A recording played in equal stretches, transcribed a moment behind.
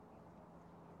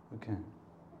Okay.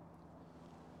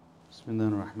 Bismillah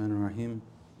ar-Rahman ar-Rahim.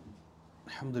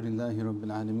 Alhamdulillahi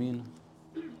Rabbil Alameen.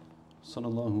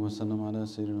 Sallallahu wa sallam ala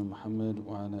Sayyidina Muhammad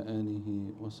wa ala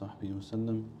alihi wa sahbihi wa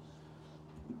sallam.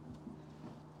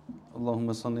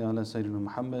 Allahumma salli ala Sayyidina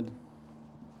Muhammad.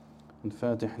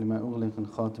 الفاتح لما أغلق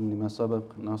الخاتم لما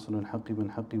سبق ناصر الحق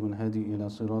بالحق والهادي إلى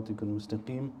صراطك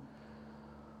المستقيم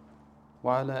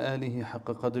وعلى آله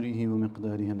حق قدره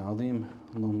ومقداره العظيم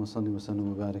اللهم صل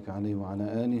وسلم وبارك عليه وعلى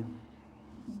آله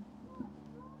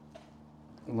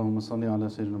اللهم صل على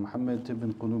سيدنا محمد طب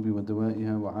القلوب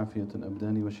ودوائها وعافية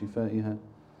الأبدان وشفائها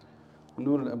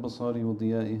ونور الأبصار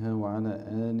وضيائها وعلى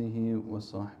آله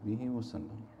وصحبه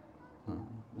وسلم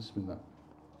بسم الله.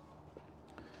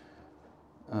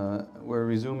 We're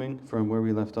resuming from where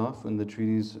we left off in the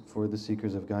treatise for the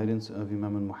seekers of guidance of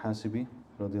Imam al-Muhasibi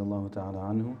radiallahu ta'ala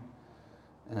anhu,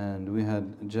 and we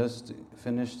had just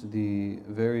finished the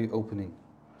very opening.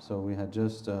 So we had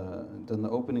just done the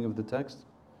opening of the text,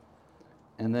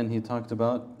 and then he talked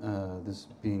about this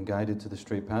being guided to the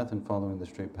straight path and following the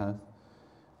straight path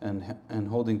and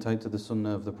holding tight to the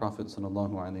sunnah of the Prophet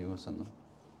sallallahu alaihi wasallam.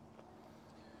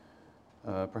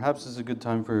 Perhaps this is a good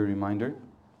time for a reminder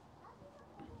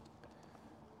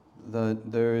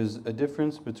that there is a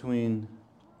difference between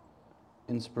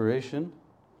inspiration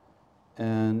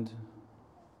and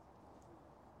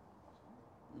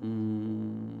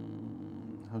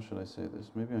how should I say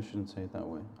this? Maybe I shouldn't say it that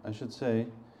way. I should say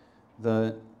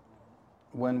that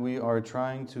when we are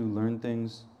trying to learn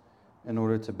things in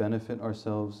order to benefit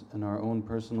ourselves in our own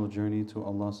personal journey to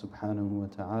Allah subhanahu wa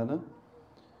ta'ala,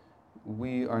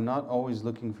 we are not always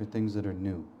looking for things that are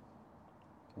new.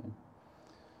 Okay?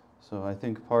 So I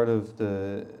think part of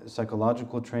the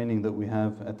psychological training that we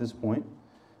have at this point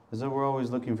is that we're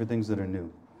always looking for things that are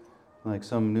new. Like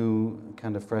some new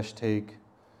kind of fresh take,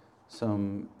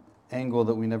 some angle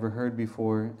that we never heard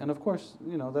before. And of course,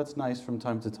 that's nice from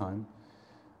time to time.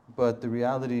 But the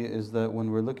reality is that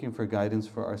when we're looking for guidance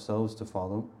for ourselves to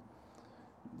follow,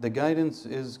 the guidance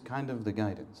is kind of the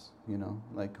guidance,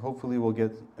 Like hopefully we'll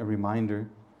get a reminder,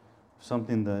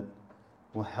 something that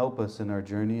will help us in our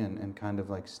journey and kind of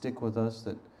like stick with us,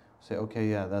 that say, okay,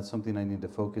 yeah, that's something I need to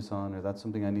focus on, or that's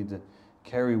something I need to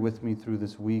carry with me through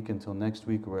this week until next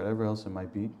week or whatever else it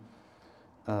might be.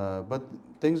 But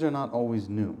things are not always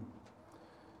new.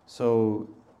 So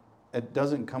it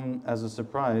doesn't come as a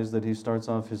surprise that he starts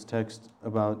off his text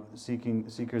about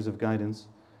seekers of guidance,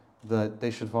 that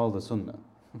they should follow the sunnah,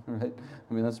 right?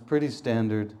 I mean, that's pretty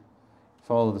standard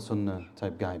follow the sunnah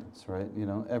type guidance, right?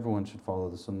 Everyone should follow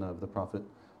the sunnah of the Prophet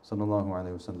sallallahu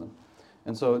alaihi wasallam.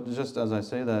 And so just as I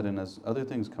say that and as other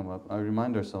things come up, I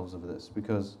remind ourselves of this,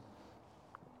 because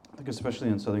I think especially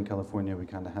in Southern California we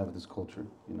kind of have this culture,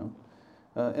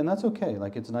 and that's okay.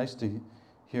 Like, it's nice to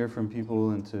hear from people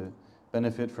and to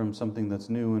benefit from something that's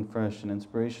new and fresh and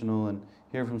inspirational, and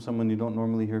hear from someone you don't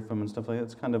normally hear from and stuff like that.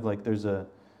 It's kind of like there's a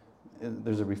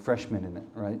refreshment in it,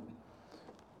 right?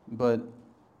 But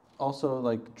also,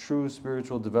 like true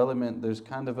spiritual development, there's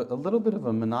kind of a little bit of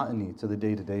a monotony to the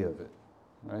day-to-day of it,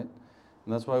 right? And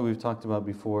that's why we've talked about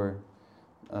before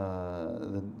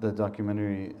the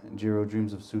documentary Jiro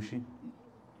Dreams of Sushi. You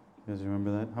guys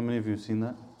remember that? How many of you have seen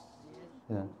that?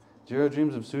 Yeah. Jiro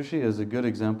Dreams of Sushi is a good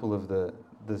example of the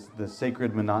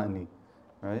sacred monotony,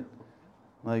 right?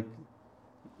 Like,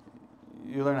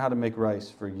 you learn how to make rice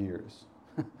for years.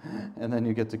 And then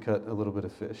you get to cut a little bit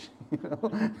of fish,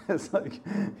 It's like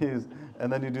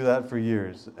and then you do that for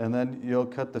years, and then you'll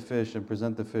cut the fish and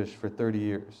present the fish for 30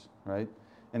 years, right?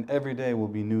 And every day will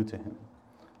be new to him.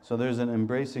 So there's an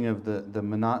embracing of the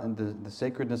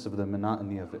sacredness of the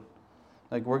monotony of it.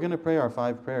 Like, we're going to pray our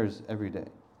 5 prayers every day,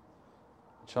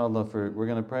 inshallah. We're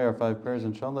going to pray our 5 prayers,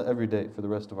 inshallah, every day for the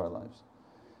rest of our lives,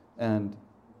 and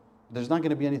there's not going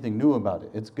to be anything new about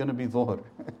it. It's going to be dhuhr,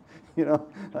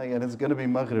 and it's going to be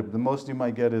maghrib. The most you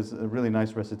might get is a really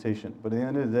nice recitation. But at the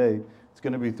end of the day, it's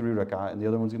going to be 3 rak'ah, and the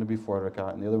other one's going to be 4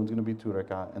 rak'ah, and the other one's going to be 2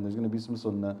 rak'ah, and there's going to be some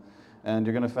sunnah, and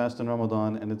you're going to fast in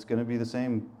Ramadan, and it's going to be the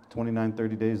same 29,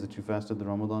 30 days that you fasted the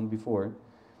Ramadan before.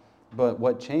 But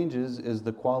what changes is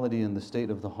the quality and the state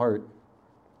of the heart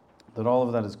that all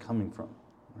of that is coming from,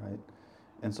 right?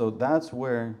 And so that's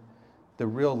where the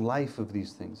real life of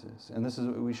these things is. And this is,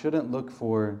 we shouldn't look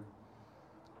for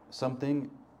something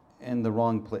in the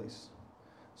wrong place.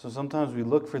 So sometimes we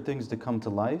look for things to come to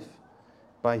life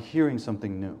by hearing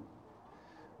something new.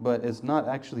 But it's not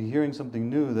actually hearing something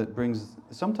new that brings,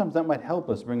 sometimes that might help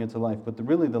us bring it to life, but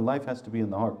really the life has to be in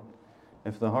the heart.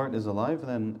 If the heart is alive,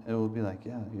 then it will be like,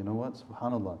 yeah, you know what,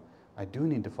 subhanAllah, I do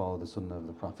need to follow the sunnah of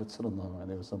the Prophet sallallahu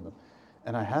alaihi wasallam.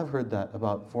 And I have heard that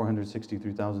about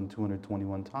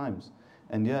 463,221 times.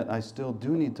 and yet I still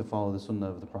do need to follow the sunnah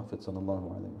of the Prophet sallallahu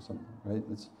alaihi wasallam, right?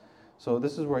 So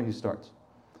this is where he starts.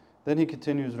 Then he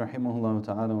continues, rahimahullah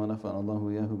ta'ala wa nafa'ana Allahu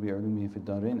iyahu bi'ulumihi fi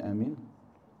ad-darain, ameen.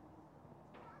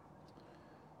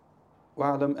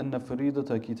 واعلم أن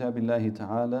فريضة كتاب الله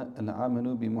تعالى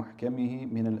العمل بمحكمه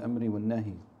من الأمر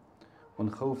والنهي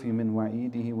والخوف من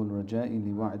وعيده والرجاء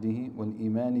لوعده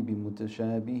والإيمان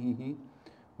بمتشابهه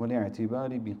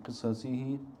والاعتبار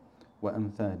بقصصه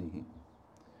وأمثاله.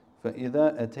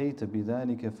 فإذا أتيت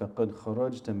بذلك فقد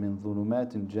خرجت من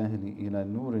ظلمات الجهل إلى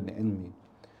نور العلم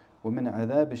ومن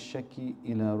عذاب الشك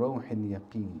إلى روح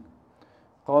اليقين.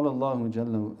 قال الله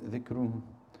جل ذكره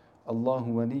الله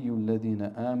ولي الذين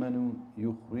آمنوا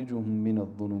يخرجهم من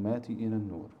الظلمات إلى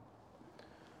النور.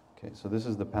 Okay, so this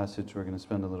is the passage we're going to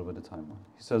spend a little bit of time on.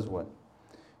 He says what?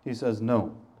 He says,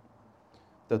 know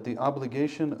that the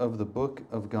obligation of the book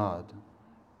of God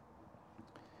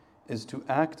is to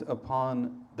act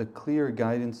upon the clear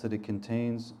guidance that it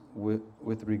contains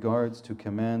with regards to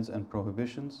commands and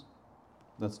prohibitions.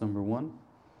 That's number one.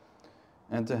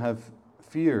 And to have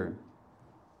fear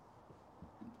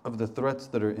of the threats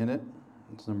that are in it.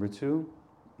 That's number two.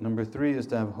 Number three is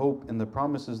to have hope in the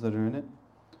promises that are in it.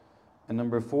 And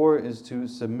number four is to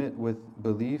submit with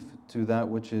belief to that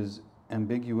which is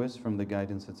ambiguous from the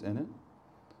guidance that's in it.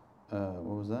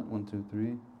 What was that? 1, 2,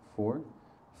 3, 4.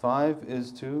 5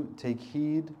 is to take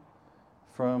heed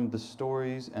from the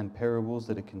stories and parables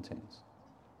that it contains.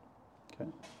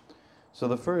 Okay? So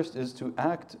the first is to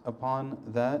act upon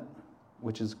that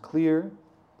which is clear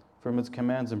from its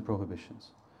commands and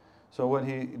prohibitions. So what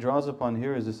he draws upon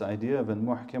here is this idea of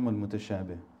al-muhkam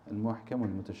al-mutashabih. Al-muhkam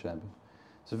al-mutashabih.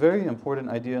 It's a very important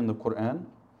idea in the Quran.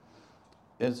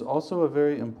 It's also a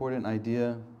very important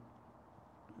idea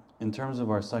in terms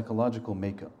of our psychological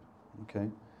makeup.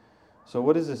 Okay? So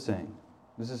what is this saying?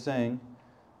 This is saying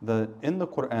that in the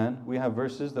Quran we have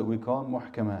verses that we call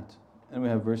muhkamat, and we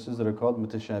have verses that are called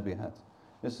mutashabihat.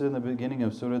 This is in the beginning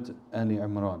of Surah Ali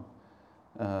Imran.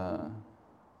 How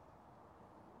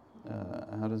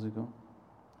does it go?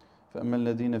 فأما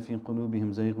الذين في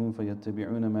قلوبهم زيغ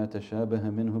فيتبعون ما تشابه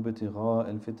منه ابتغاء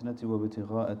الفتنة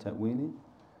وابتغاء تأويله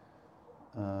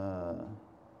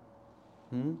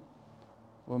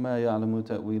وما يعلم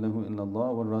تأويله إلا الله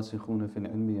والراسخون في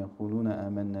العلم يقولون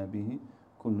آمنا به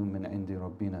كل من عند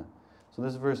ربنا. So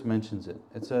this verse mentions it.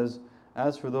 It says,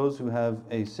 as for those who have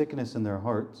a sickness in their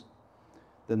hearts,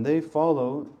 then they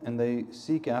follow and they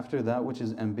seek after that which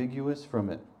is ambiguous from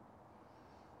it.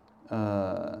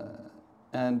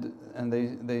 And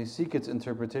they seek its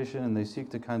interpretation, and they seek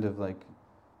to kind of like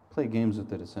play games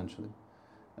with it essentially.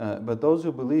 But those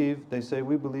who believe, they say,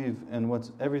 we believe in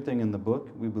what's everything in the book,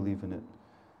 we believe in it.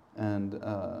 And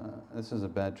this is a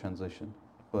bad translation,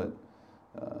 but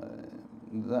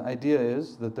the idea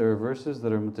is that there are verses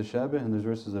that are mutashabih and there's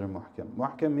verses that are muhkam.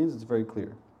 Muhkam means it's very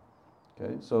clear.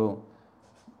 Okay, so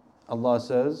Allah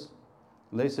says,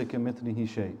 "Laysa kamithlihi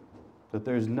shay," that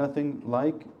there's nothing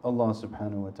like Allah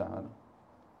subhanahu wa ta'ala.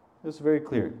 It's very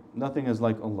clear. Nothing is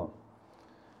like Allah.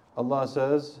 Allah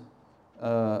says,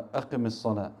 "Aqim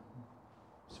as-salat."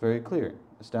 It's very clear.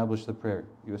 Establish the prayer.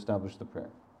 You establish the prayer.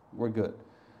 We're good.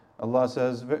 Allah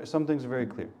says some things are very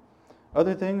clear.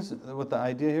 Other things, what the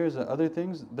idea here is that other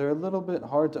things, they're a little bit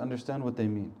hard to understand what they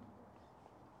mean.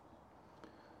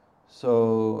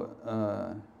 So,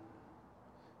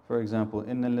 for example,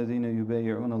 إِنَّ الَّذِينَ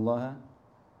يُبَيِّعُونَ اللَّهَ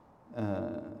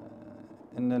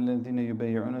إِنَّ الَّذِينَ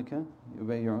يُبَيِّعُونَكَ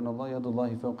يُبَيِّعُونَ اللَّهَ يَدُ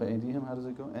اللَّهِ فَوْقَ أَيْدِيهِمْ. How does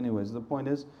it go? Anyways, the point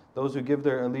is, those who give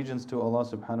their allegiance to Allah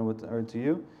subhanahu wa ta'ala, or to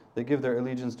you, they give their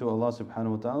allegiance to Allah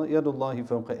subhanahu wa ta'ala, يَدُ اللَّهِ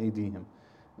فَوْقَ أَيْدِيهِمْ.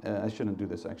 I shouldn't do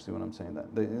this actually when I'm saying that.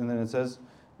 And then it says,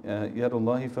 يَدُ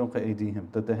اللَّهِ فَوْقَ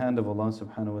أَيْدِيهِمْ, that the hand of Allah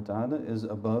subhanahu wa ta'ala is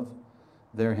above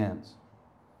their hands.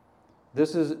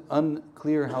 This is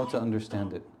unclear how to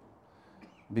understand it.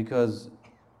 Because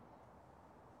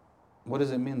what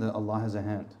does it mean that Allah has a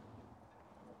hand?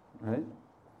 Right?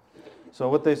 So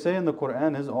what they say in the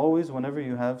Quran is always whenever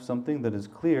you have something that is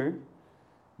clear,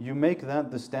 you make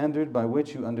that the standard by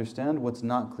which you understand what's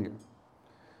not clear.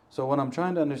 So when I'm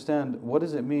trying to understand what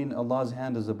does it mean Allah's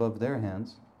hand is above their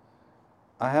hands,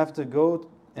 I have to go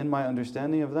in my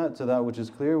understanding of that to that which is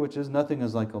clear, which is nothing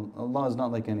is like Allah. Allah is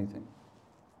not like anything.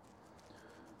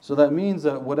 So that means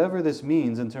that whatever this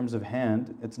means in terms of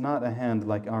hand, it's not a hand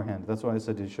like our hand. That's why I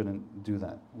said you shouldn't do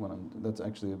that. That's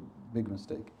actually a big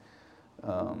mistake.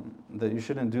 That you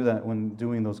shouldn't do that when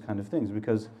doing those kind of things,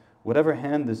 because whatever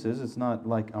hand this is, it's not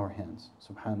like our hands.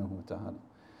 Subhanahu wa ta'ala.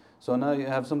 So now you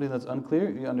have something that's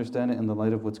unclear, you understand it in the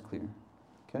light of what's clear.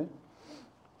 Okay?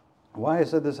 Why I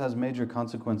said this has major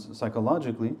consequence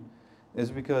psychologically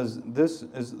is because this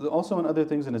is also in other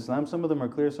things in Islam. Some of them are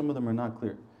clear, some of them are not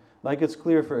clear. Like it's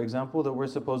clear, for example, that we're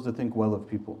supposed to think well of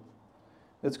people.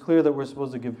 It's clear that we're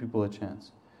supposed to give people a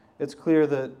chance. It's clear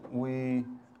that we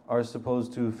are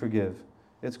supposed to forgive.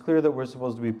 It's clear that we're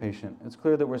supposed to be patient. It's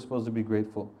clear that we're supposed to be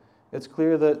grateful. It's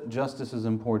clear that justice is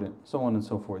important, so on and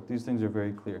so forth. These things are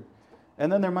very clear.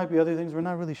 And then there might be other things we're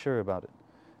not really sure about it.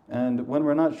 And when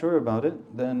we're not sure about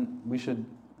it, then we should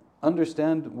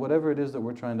understand whatever it is that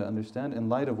we're trying to understand in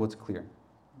light of what's clear.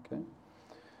 Okay?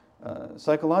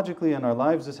 Psychologically in our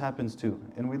lives, this happens too.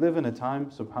 And we live in a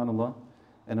time, subhanAllah,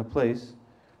 in a place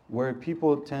where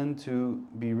people tend to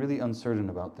be really uncertain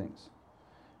about things.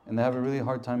 And they have a really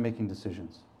hard time making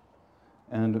decisions.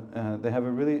 And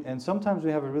sometimes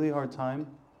we have a really hard time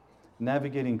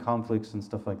navigating conflicts and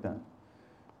stuff like that.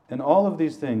 In all of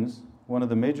these things, one of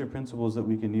the major principles that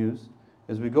we can use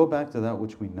is we go back to that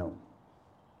which we know.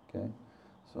 Okay?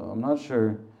 So I'm not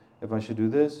sure if I should do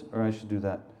this or I should do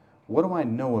that. What do I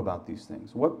know about these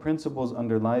things? What principles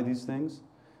underlie these things?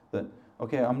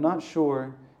 Okay, I'm not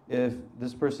sure if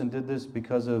this person did this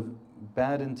because of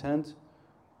bad intent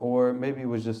or maybe it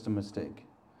was just a mistake.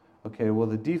 Okay, well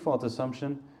the default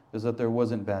assumption is that there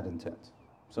wasn't bad intent.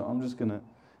 So I'm just going to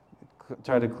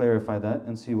try to clarify that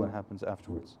and see what happens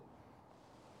afterwards.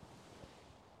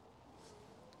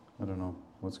 I don't know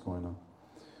what's going on.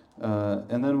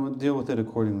 And then we'll deal with it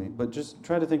accordingly. But just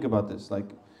try to think about this.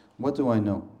 Like, what do I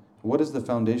know? What is the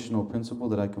foundational principle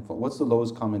that I can follow? What's the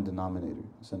lowest common denominator,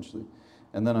 essentially?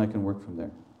 And then I can work from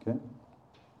there. Okay?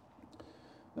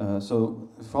 So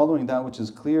following that which is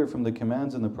clear from the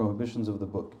commands and the prohibitions of the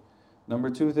book. Number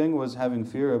 2 thing was having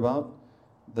fear about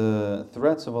the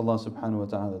threats of Allah subhanahu wa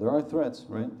ta'ala. There are threats,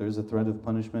 right? There's a threat of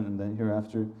punishment, and then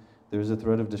hereafter there's a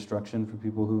threat of destruction for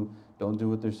people who don't do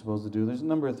what they're supposed to do. There's a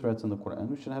number of threats in the Quran.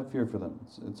 We should have fear for them.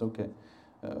 It's okay.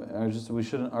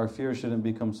 Our fear shouldn't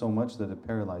become so much that it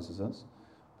paralyzes us.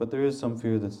 But there is some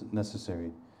fear that's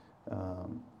necessary.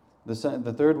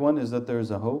 The third one is that there is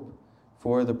a hope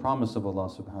for the promise of Allah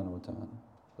subhanahu wa ta'ala.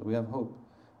 So we have hope.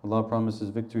 Allah promises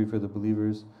victory for the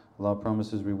believers. Allah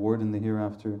promises reward in the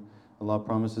hereafter. Allah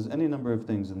promises any number of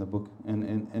things in the book,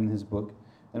 in His book,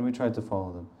 and we try to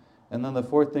follow them. And then the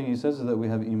fourth thing He says is that we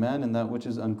have iman in that which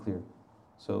is unclear.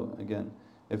 So again,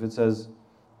 if it says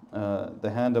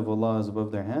the hand of Allah is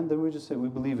above their hand, then we just say we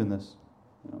believe in this.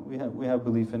 We have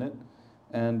belief in it,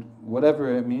 and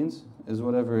whatever it means is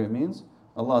whatever it means.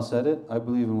 Allah said it. I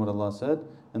believe in what Allah said,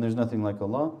 and there's nothing like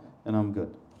Allah, and I'm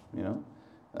good.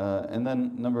 And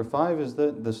then number 5 is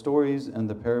the stories and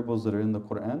the parables that are in the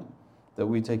Quran, that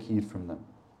we take heed from them.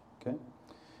 Okay?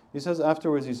 He says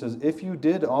afterwards, if you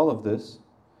did all of this,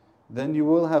 then you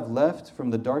will have left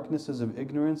from the darknesses of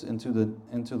ignorance into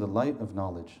the light of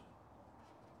knowledge.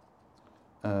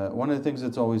 One of the things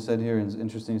that's always said here is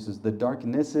interesting. It says the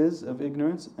darknesses of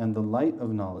ignorance and the light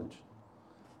of knowledge.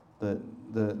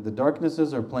 The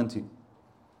darknesses are plenty,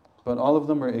 but all of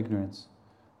them are ignorance.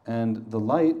 And the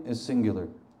light is singular,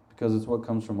 because it's what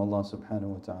comes from Allah subhanahu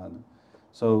wa ta'ala.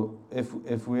 So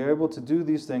if we're able to do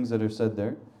these things that are said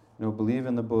there, believe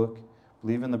in the book,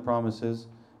 believe in the promises,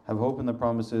 have hope in the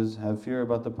promises, have fear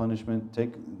about the punishment,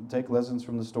 take lessons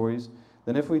from the stories,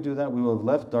 then if we do that, we will have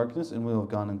left darkness and we will have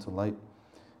gone into light.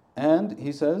 And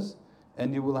he says,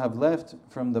 and you will have left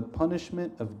from the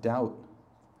punishment of doubt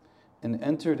and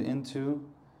entered into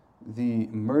the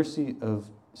mercy of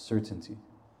certainty.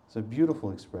 It's a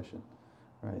beautiful expression,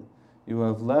 right? You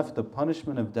have left the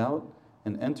punishment of doubt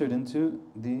and entered into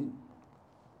the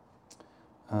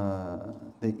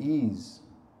ease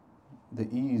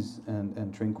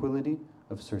and tranquility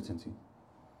of certainty.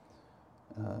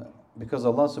 Because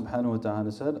Allah subhanahu wa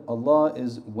ta'ala said, Allah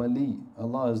is wali.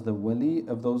 Allah is the wali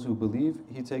of those who believe.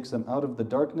 He takes them out of the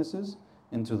darknesses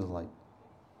into the light.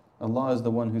 Allah is the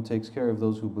one who takes care of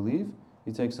those who believe.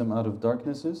 He takes them out of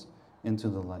darknesses into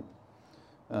the light.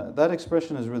 That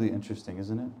expression is really interesting,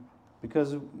 isn't it?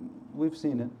 Because we've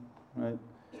seen it, right?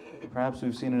 Perhaps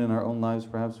we've seen it in our own lives.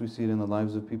 Perhaps we see it in the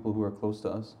lives of people who are close to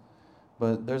us.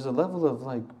 But there's a level of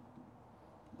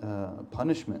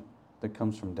punishment that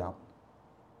comes from doubt.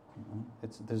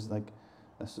 There's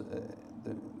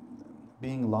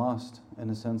being lost in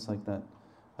a sense like that.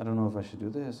 I don't know if I should do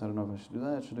this. I don't know if I should do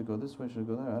that. Should I go this way? Should I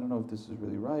go there? I don't know if this is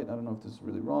really right. I don't know if this is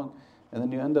really wrong. And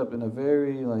then you end up in a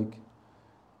very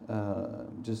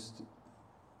just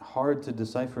hard to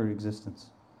decipher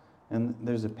existence. And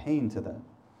there's a pain to that.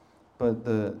 But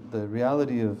the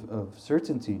reality of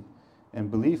certainty and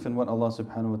belief in what Allah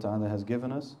subhanahu wa ta'ala has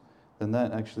given us, then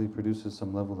that actually produces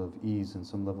some level of ease and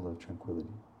some level of tranquility.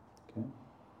 Okay?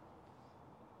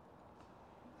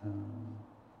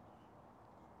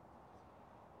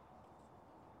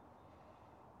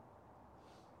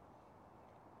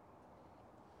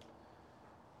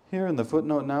 Here in the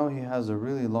footnote now, he has a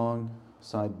really long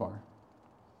sidebar.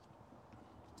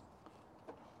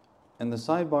 And the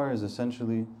sidebar is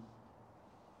essentially,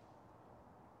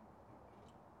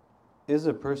 is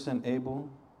a person able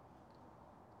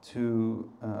to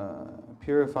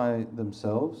purify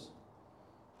themselves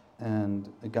and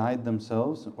guide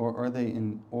themselves, or are they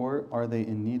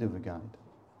in need of a guide?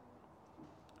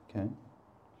 Okay.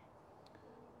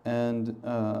 And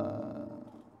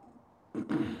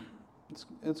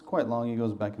it's quite long. He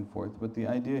goes back and forth, but the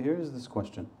idea here is this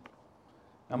question: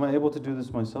 am I able to do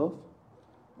this myself,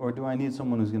 or do I need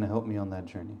someone who's going to help me on that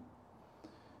journey?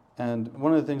 And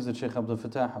one of the things that Shaykh Abdul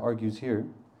Fattah argues here,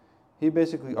 he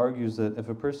basically argues that if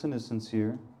a person is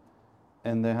sincere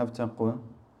and they have taqwa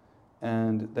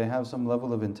and they have some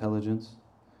level of intelligence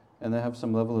and they have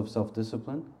some level of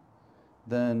self-discipline,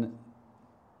 then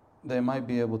they might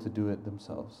be able to do it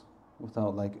themselves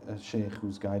without like a shaykh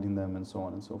who's guiding them and so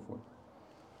on and so forth.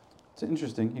 It's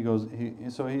interesting.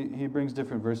 He brings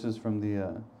different verses from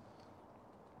the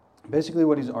basically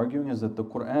what he's arguing is that the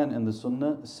Quran and the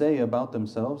Sunnah say about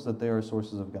themselves that they are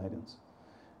sources of guidance.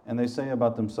 And they say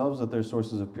about themselves that they're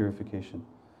sources of purification.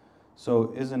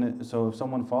 So if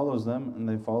someone follows them and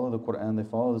they follow the Quran, they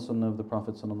follow the Sunnah of the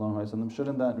Prophet ﷺ,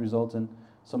 shouldn't that result in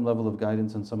some level of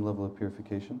guidance and some level of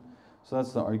purification? So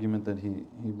that's the argument that he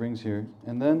brings here.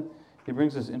 And then he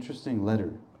brings this interesting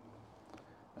letter.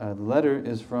 The letter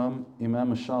is from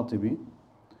Imam al-Shatibi,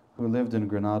 who lived in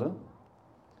Granada.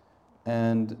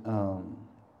 And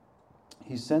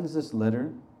he sends this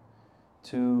letter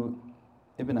to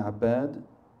Ibn Abbad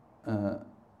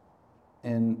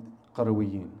in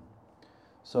Qarawiyin,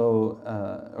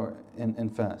 or in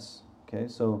Fas. Okay,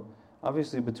 so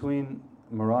obviously between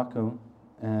Morocco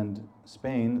and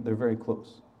Spain, they're very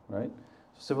close, right?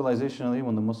 Civilizationally,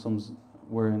 when the Muslims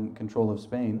were in control of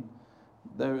Spain,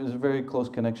 there is a very close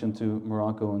connection to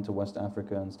Morocco and to West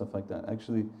Africa and stuff like that.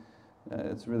 Actually,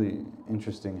 it's really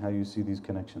interesting how you see these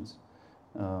connections.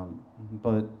 So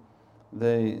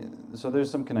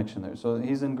there's some connection there. So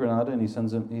he's in Granada and he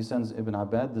sends Ibn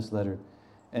Abbad this letter.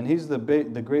 And he's the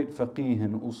great faqih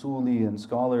and usuli and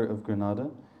scholar of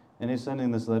Granada. And he's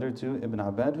sending this letter to Ibn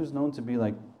Abbad, who's known to be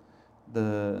like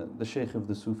the sheikh of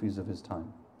the Sufis of his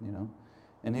time, you know.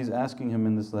 And he's asking him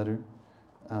in this letter,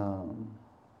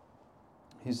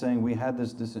 he's saying, we had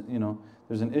this,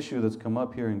 there's an issue that's come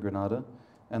up here in Granada,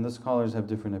 and the scholars have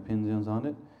different opinions on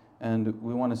it, and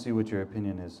we want to see what your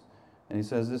opinion is. And he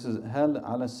says, this is هل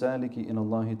على السالك إلى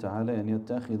الله تعالى أن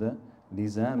يتخذ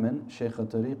لزاما شيخ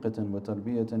طريقة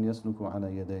وتربية يسلك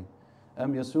على يديه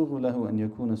أم يسوغ له أن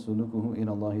يكون سلوكه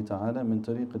إلى الله تعالى من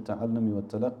طريق التعلم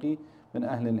والتلقي من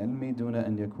أهل العلم دون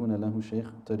أن يكون له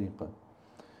شيخ طريقة.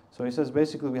 So he says,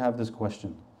 basically we have this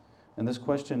question, and this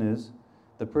question is,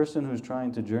 the person who's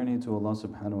trying to journey to Allah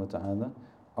subhanahu wa ta'ala,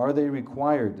 are they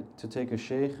required to take a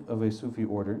shaykh of a Sufi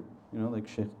order, like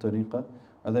Shaykh Tariqah?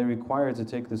 Are they required to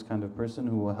take this kind of person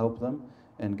who will help them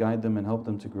and guide them and help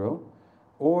them to grow?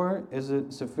 Or is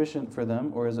it sufficient for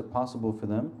them, or is it possible for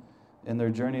them in their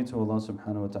journey to Allah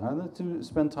subhanahu wa ta'ala to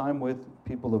spend time with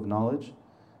people of knowledge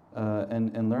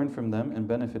and learn from them and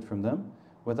benefit from them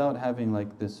without having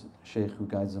like this shaykh who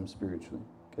guides them spiritually?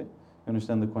 Okay? You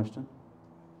understand the question?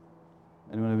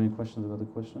 Anyone have any questions about the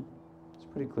question? It's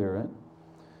pretty clear, right?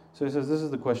 So he says, this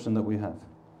is the question that we have.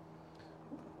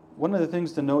 One of the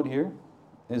things to note here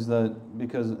is that,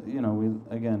 because, we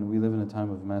live in a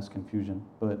time of mass confusion,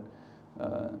 but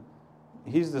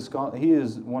he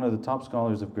is one of the top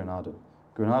scholars of Granada.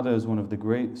 Granada is one of the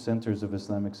great centers of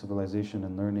Islamic civilization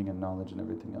and learning and knowledge and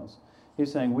everything else.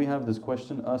 He's saying, we have this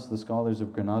question, us, the scholars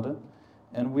of Granada,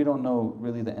 and we don't know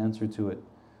really the answer to it.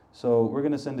 So we're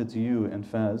going to send it to you and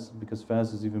Faz, because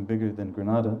Faz is even bigger than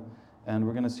Granada, and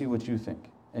we're going to see what you think.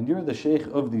 And you're the sheikh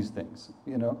of these things,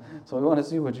 so we want to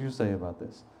see what you say about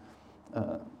this.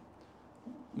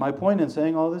 My point in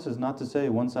saying all this is not to say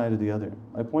one side or the other.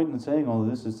 My point in saying all of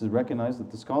this is to recognize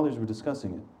that the scholars were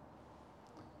discussing it.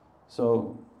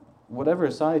 So whatever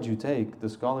side you take, the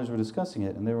scholars were discussing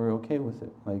it, and they were okay with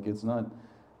it. Like, it's not,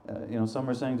 some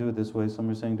are saying do it this way, some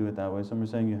are saying do it that way, some are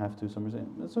saying you have to, some are saying,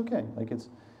 it's okay.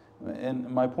 And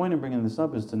my point in bringing this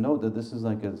up is to note that this is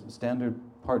like a standard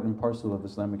part and parcel of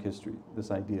Islamic history,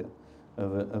 this idea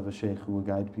of a shaykh who will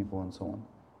guide people and so on.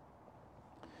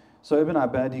 So Ibn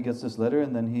Abbad, he gets this letter,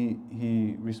 and then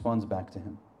he responds back to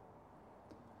him.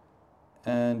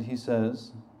 And he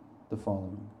says the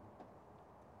following.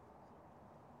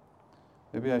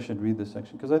 Maybe I should read this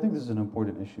section, because I think this is an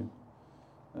important issue.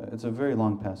 It's a very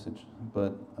long passage,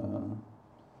 but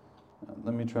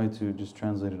let me try to just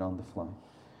translate it on the fly.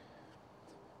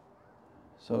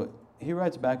 So he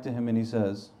writes back to him and he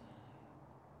says,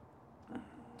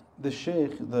 the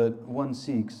shaykh that one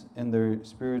seeks in their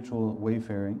spiritual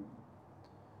wayfaring,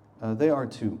 they are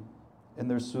two in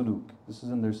their suluk. This is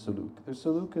in their suluk. Their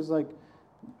suluk is like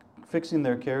fixing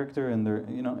their character and their,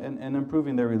 and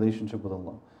improving their relationship with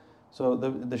Allah. So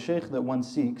the shaykh that one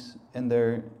seeks in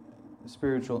their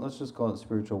spiritual, let's just call it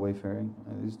spiritual wayfaring.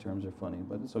 These terms are funny,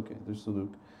 but it's okay. They're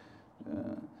suluk.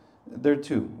 There are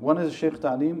two. One is shaykh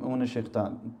ta'lim and one is shaykh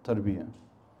tarbiyah.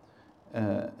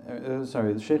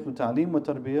 Sorry, shaykh ta'lim wa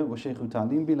tarbiyah wa shaykh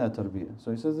ta'lim bila tarbiyah.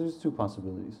 So he says there's two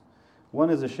possibilities. One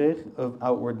is a shaykh of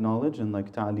outward knowledge and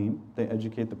like ta'lim. They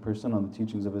educate the person on the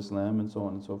teachings of Islam and so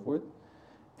on and so forth.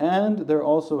 And they're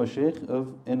also a shaykh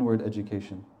of inward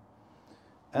education.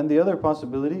 And the other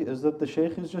possibility is that the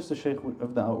shaykh is just a shaykh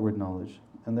of the outward knowledge,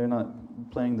 and they're not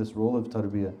playing this role of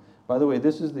tarbiyah. By the way,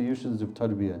 this is the usage of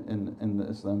tarbiyah in the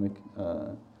Islamic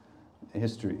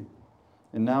history.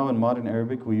 And now in modern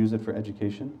Arabic we use it for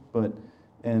education, but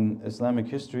in Islamic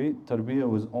history, tarbiyah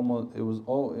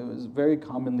was very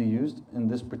commonly used in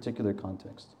this particular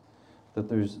context. That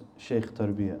there's shaykh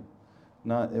tarbiyah.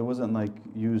 It wasn't like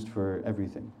used for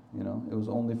everything, It was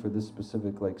only for this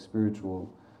specific like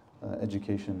spiritual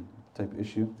education type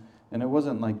issue, and it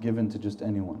wasn't like given to just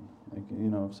anyone. Like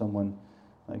if someone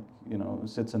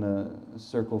sits in a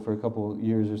circle for a couple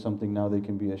years or something, now they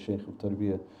can be a shaykh of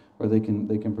tarbiyah, or they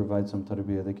can provide some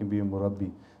tarbiyah. They can be a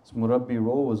murabbi. This murabbi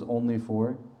role was only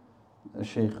for a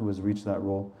shaykh who has reached that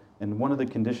role, and one of the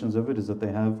conditions of it is that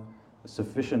they have a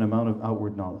sufficient amount of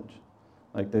outward knowledge,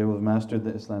 like they have mastered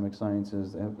the Islamic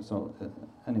sciences.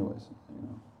 Anyways,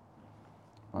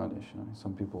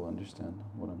 some people understand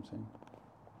what I'm saying.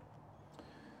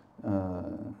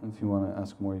 If you want to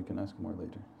ask more, you can ask more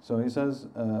later. So he says,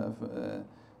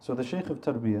 so the shaykh of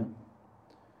tarbiyah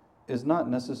is not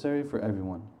necessary for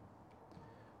everyone,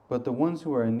 but the ones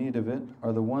who are in need of it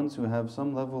are the ones who have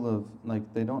some level of,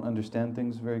 they don't understand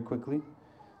things very quickly,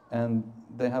 and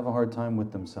they have a hard time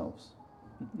with themselves.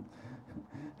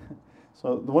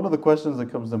 So one of the questions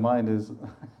that comes to mind is,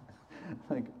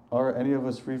 are any of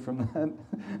us free from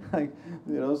that?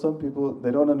 Some people,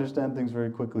 they don't understand things very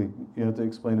quickly. You have to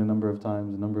explain a number of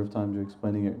times you're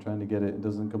explaining it, trying to get it, it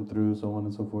doesn't come through, so on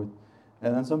and so forth.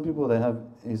 And then some people,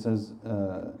 he says,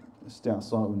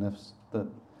 isti'asa'u nafs, that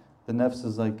the nafs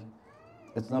is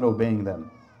it's not obeying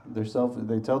them.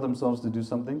 They tell themselves to do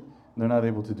something, and they're not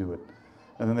able to do it.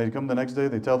 And then they come the next day,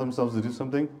 they tell themselves to do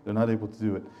something, they're not able to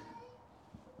do it.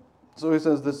 So he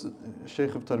says this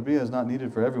shaykh of tarbiyah is not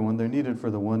needed for everyone. They're needed for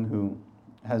the one who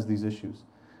has these issues.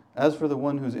 As for the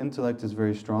one whose intellect is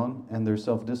very strong and their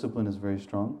self-discipline is very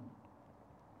strong,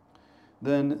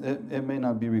 then it may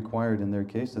not be required in their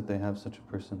case that they have such a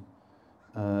person.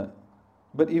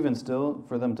 But even still,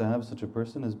 for them to have such a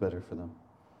person is better for them.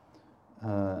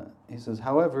 He says,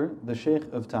 however, the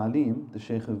shaykh of ta'lim, the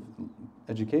shaykh of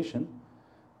education,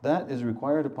 that is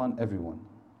required upon everyone.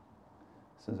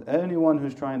 Says anyone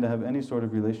who's trying to have any sort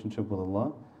of relationship with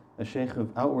Allah, a shaykh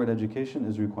of outward education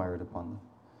is required upon them.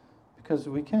 Because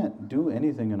we can't do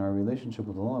anything in our relationship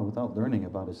with Allah without learning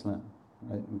about Islam.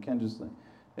 Right? We can't just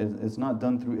it's not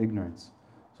done through ignorance.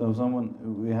 So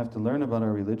we have to learn about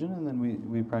our religion, and then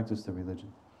we practice the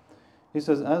religion. He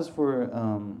says, as for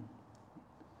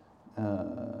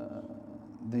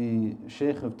the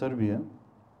shaykh of tarbiyah,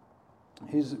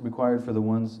 he's required for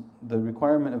the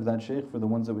requirement of that shaykh for the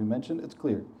ones that we mentioned, it's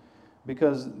clear.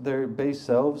 Because their base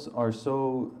selves are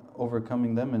so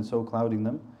overcoming them and so clouding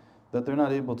them that they're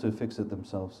not able to fix it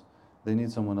themselves. They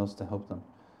need someone else to help them.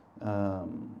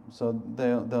 So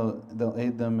they'll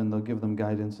aid them, and they'll give them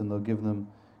guidance, and they'll give them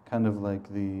kind of like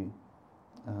the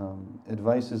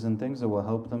advices and things that will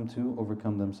help them to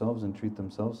overcome themselves and treat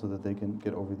themselves so that they can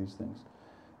get over these things.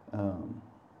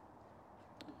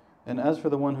 And as for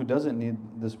the one who doesn't need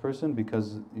this person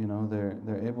because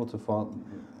they're able to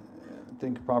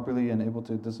think properly and able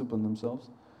to discipline themselves,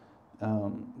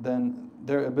 then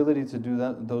their ability to do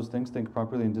those things, think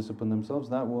properly and discipline themselves,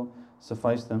 that will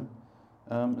suffice them.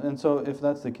 And so if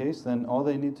that's the case, then all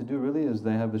they need to do really is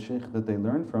they have a shaykh that they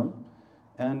learn from,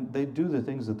 and they do the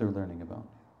things that they're learning about.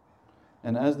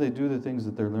 And as they do the things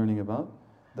that they're learning about,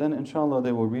 then inshallah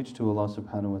they will reach to Allah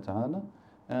subhanahu wa ta'ala,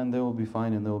 and they will be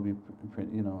fine, and they will be,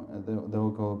 they'll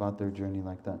go about their journey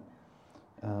like that.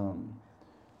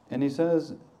 And he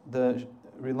says,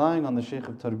 relying on the shaykh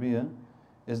of tarbiyah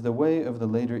is the way of the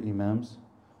later imams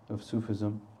of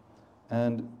Sufism,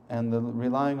 and the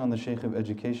relying on the shaykh of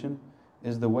education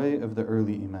is the way of the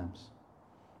early imams.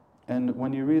 And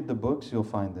when you read the books, you'll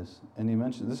find this. And he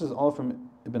mentioned, this is all from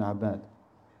Ibn Abbad.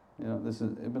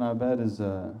 Ibn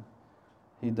Abbad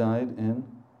he died in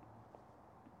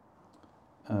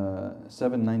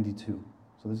 792.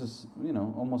 So this is,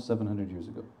 almost 700 years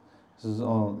ago.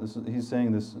 He's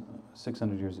saying this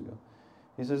 600 years ago.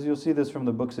 He says, you'll see this from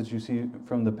the books that you see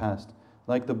from the past,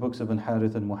 like the books of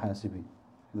Al-Harith al-Muhasibi,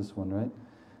 this one, right?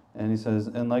 And he says,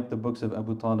 and like the books of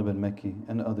Abu Talib al-Makki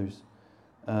and others.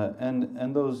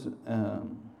 And those,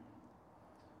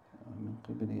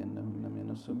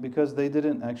 because they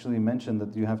didn't actually mention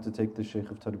that you have to take the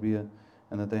Shaykh of Tarbiyah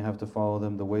and that they have to follow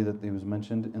them the way that it was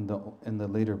mentioned in the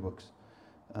later books.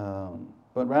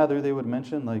 But rather they would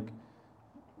mention like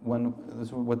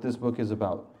what this book is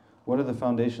about. What are the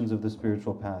foundations of the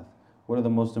spiritual path? What are the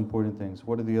most important things?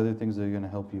 What are the other things that are going to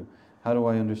help you? How do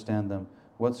I understand them?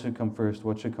 What should come first?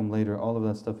 What should come later? All of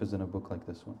that stuff is in a book like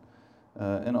this one.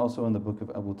 And also in the book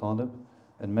of Abu Talib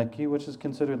and Makki, which is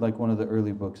considered like one of the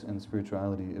early books in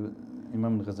spirituality.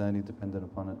 Imam al-Ghazali depended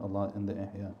upon it a lot in the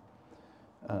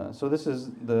Ihya. So this is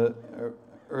the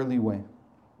early way.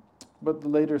 But the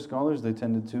later scholars, they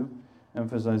tended to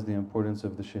emphasize the importance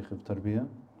of the Shaykh of Tarbiyah.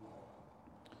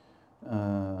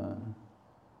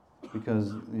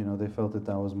 Because they felt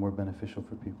that was more beneficial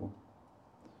for people.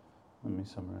 Let me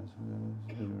summarize.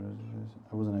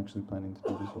 I wasn't actually planning to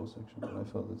do this whole section, but I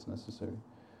felt it's necessary.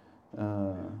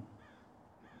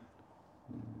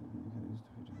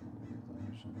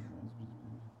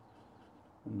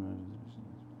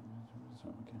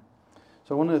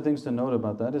 So one of the things to note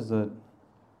about that is that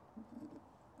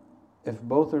if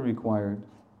both are required,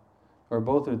 or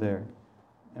both are there,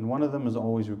 and one of them is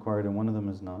always required and one of them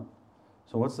is not,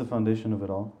 so what's the foundation of it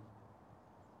all?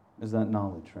 Is that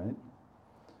knowledge, right?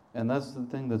 And that's the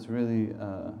thing that's really,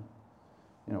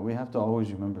 we have to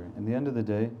always remember. In the end of the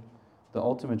day, the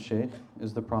ultimate shaykh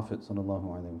is the Prophet sallallahu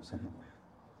alaihi wasallam.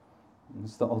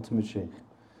 It's the ultimate shaykh.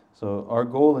 So our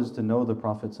goal is to know the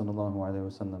Prophet sallallahu alaihi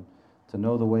wasallam, to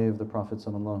know the way of the Prophet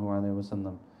sallallahu alaihi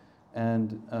wasallam,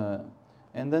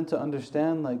 and then to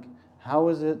understand like how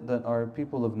is it that our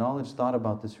people of knowledge thought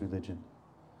about this religion.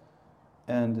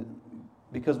 And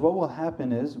because what will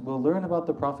happen is we'll learn about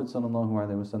the Prophet sallallahu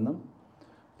alaihi wasallam,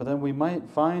 but then we might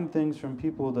find things from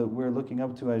people that we're looking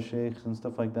up to as sheikhs and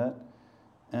stuff like that,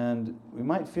 and we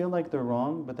might feel like they're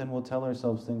wrong, but then we'll tell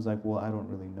ourselves things like, well, I don't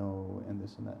really know, and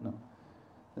this and that. No.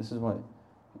 This is why.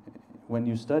 When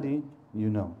you study, you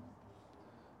know.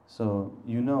 So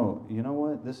you know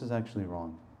what? This is actually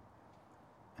wrong.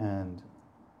 And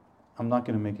I'm not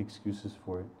going to make excuses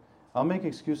for it. I'll make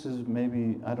excuses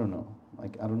maybe, I don't know.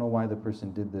 Like, I don't know why the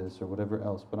person did this or whatever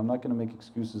else, but I'm not going to make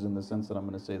excuses in the sense that I'm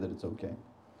going to say that it's okay.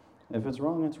 If it's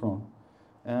wrong, it's wrong.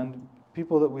 And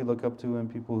people that we look up to and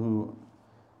people who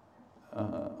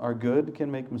are good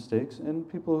can make mistakes, and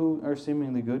people who are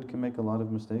seemingly good can make a lot of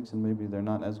mistakes, and maybe they're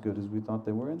not as good as we thought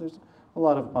they were, and there's a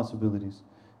lot of possibilities,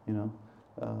 but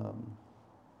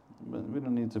we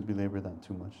don't need to belabor that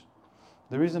too much.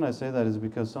 The reason I say that is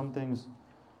because sometimes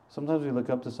we look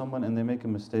up to someone and they make a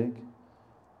mistake,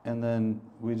 and then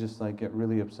we just like get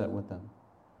really upset with them.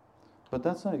 But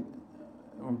that's like,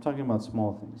 I'm talking about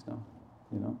small things now,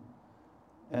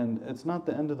 and it's not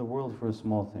the end of the world for a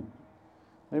small thing.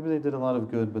 Maybe they did a lot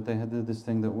of good, but they did this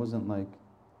thing that wasn't like...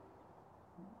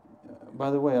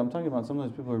 By the way, I'm talking about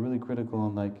sometimes people are really critical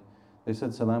and like, they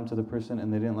said salam to the person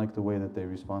and they didn't like the way that they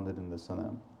responded in the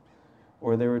salam.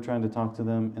 Or they were trying to talk to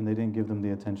them and they didn't give them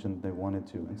the attention they wanted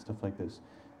to and stuff like this.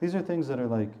 These are things that are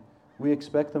like, we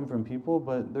expect them from people,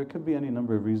 but there could be any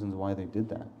number of reasons why they did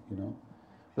that, But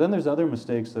then there's other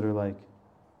mistakes that are like,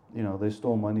 they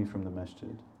stole money from the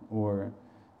masjid, or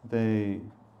they...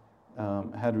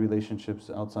 had relationships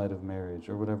outside of marriage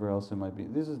or whatever else it might be.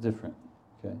 This is different,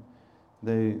 okay?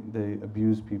 They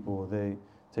abuse people, they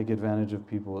take advantage of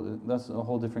people. That's a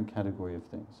whole different category of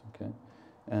things, okay?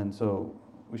 And so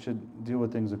we should deal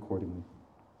with things accordingly.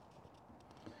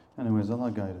 Anyways,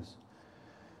 Allah guide us.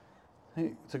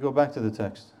 Hey, to go back to the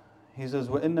text, he says,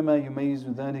 وَإِنَّمَا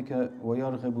يُمَيِّزُ ذَلِكَ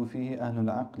وَيَرْغَبُ فِيهِ أَهْلُ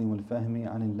الْعَقْلِ وَالْفَهْمِ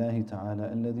عَنِ اللَّهِ تَعَالَى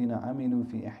الَّذِينَ عَمِلُوا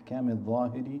فِي إِحْكَامِ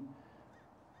الظَّاهِرِ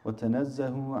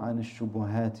وتنزهوا عن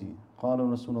الشبهات قال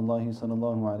رسول الله صلى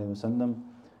الله عليه وسلم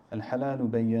الحلال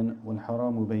بين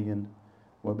والحرام بين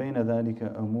وبين ذلك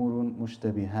أمور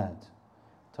مشتبهات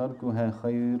تركها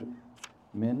خير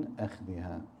من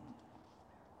أخذها.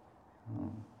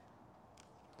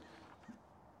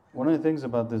 One of the things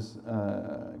about this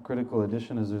critical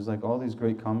edition is there's like all these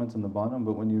great comments in the bottom,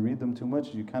 but when you read them too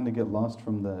much, you kind of get lost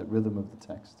from the rhythm of the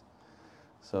text.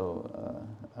 So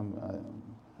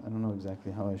I don't know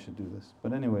exactly how I should do this.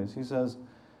 But anyways, he says,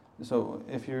 so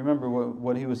if you remember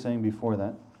what he was saying before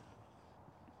that,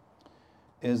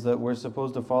 is that we're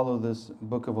supposed to follow this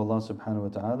book of Allah subhanahu wa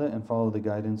ta'ala and follow the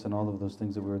guidance and all of those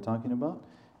things that we were talking about.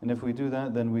 And if we do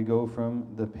that, then we go from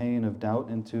the pain of doubt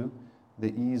into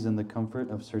the ease and the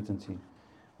comfort of certainty.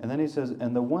 And then he says,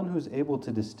 and the one who's able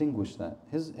to distinguish that.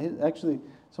 Actually,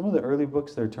 some of the early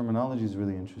books, their terminology is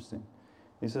really interesting.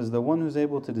 He says, the one who's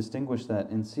able to distinguish that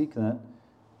and seek that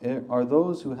are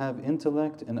those who have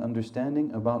intellect and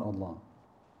understanding about Allah.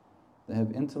 They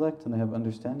have intellect and they have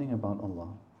understanding about Allah.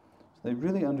 So they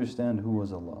really understand who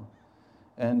was Allah.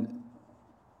 And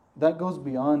that goes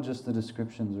beyond just the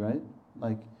descriptions, right?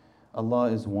 Like,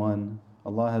 Allah is one,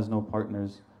 Allah has no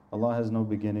partners, Allah has no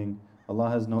beginning, Allah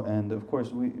has no end. Of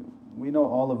course, we know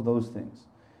all of those things.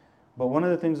 But one of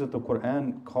the things that the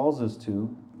Quran calls us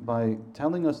to, by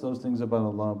telling us those things about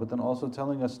Allah, but then also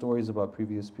telling us stories about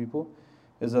previous people,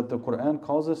 is that the Quran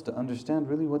calls us to understand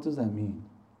really what does that mean?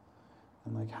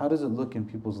 And like, how does it look in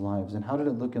people's lives? And how did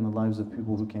it look in the lives of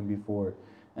people who came before?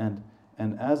 And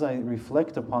as I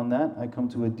reflect upon that, I come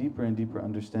to a deeper and deeper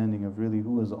understanding of really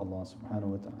who is Allah subhanahu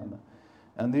wa ta'ala.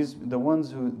 And the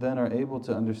ones who then are able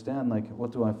to understand, like,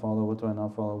 what do I follow, what do I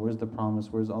not follow, where's the promise,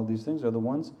 where's all these things, are the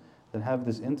ones that have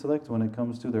this intellect when it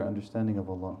comes to their understanding of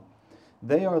Allah.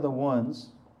 They are the ones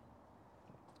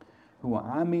who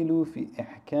عَمِلُوا فِي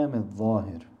إِحْكَامِ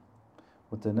الظَّاهِرِ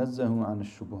وَتَنَزَّهُوا عَنِ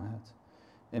الشُّبُهَاتِ.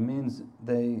 It means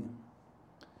they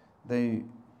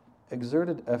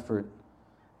exerted effort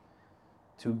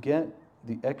to get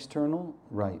the external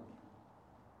right.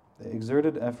 They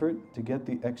exerted effort to get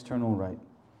the external right.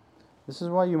 This is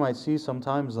why you might see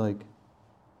sometimes like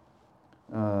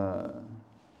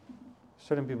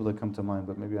certain people that come to mind,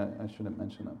 but maybe I shouldn't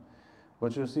mention them.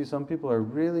 But you'll see some people are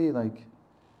really like,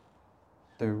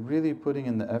 they're really putting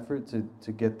in the effort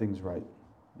to get things right.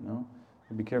 You know,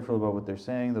 they'll be careful about what they're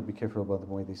saying. They'll be careful about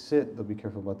the way they sit. They'll be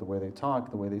careful about the way they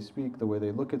talk, the way they speak, the way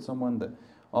they look at someone.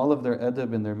 All of their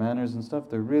adab and their manners and stuff.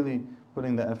 They're really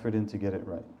putting the effort in to get it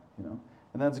right. You know,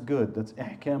 and that's good. That's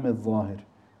ihkam al-zahir.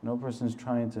 No person is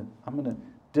trying to, I'm going to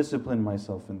discipline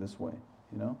myself in this way.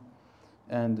 You know,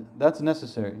 and that's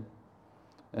necessary.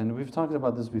 And we've talked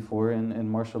about this before in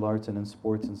martial arts and in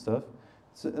sports and stuff.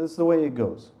 It's the way it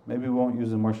goes. Maybe we won't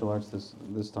use in martial arts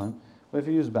this time, but if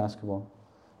you use basketball,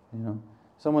 you know,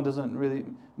 someone doesn't really,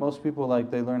 most people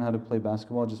they learn how to play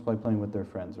basketball just by playing with their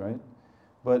friends, right?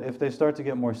 But if they start to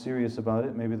get more serious about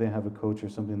it, maybe they have a coach or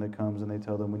something that comes and they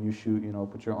tell them, when you shoot, you know,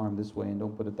 put your arm this way and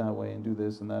don't put it that way and do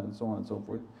this and that and so on and so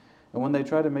forth. And when they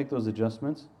try to make those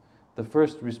adjustments, the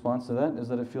first response to that is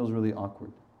that it feels really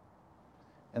awkward.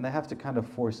 And they have to kind of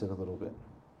force it a little bit,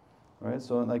 right?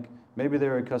 So like, maybe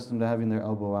they're accustomed to having their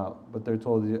elbow out, but they're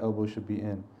told the elbow should be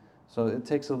in. So it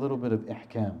takes a little bit of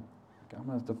ihkam. I'm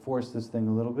going to have to force this thing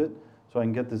a little bit so I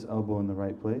can get this elbow in the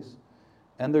right place.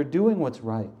 And they're doing what's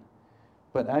right.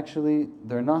 But actually,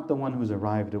 they're not the one who's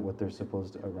arrived at what they're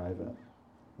supposed to arrive at,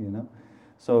 you know?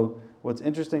 So what's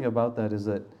interesting about that is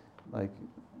that, like,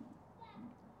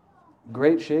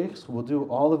 great sheikhs will do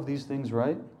all of these things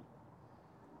right,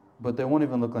 but they won't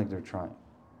even look like they're trying.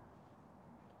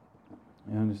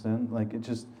 You understand? Like,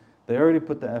 they already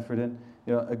put the effort in.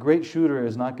 You know, a great shooter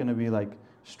is not going to be like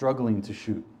struggling to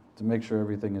shoot to make sure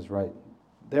everything is right.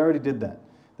 They already did that.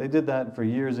 They did that for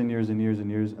years and years and years and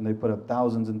years, and they put up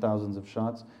thousands and thousands of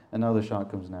shots, and now the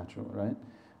shot comes natural, right?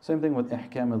 Same thing with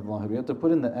ihkam al-zahir. You have to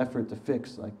put in the effort to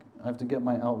fix. Like, I have to get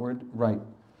my outward right.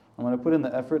 I'm going to put in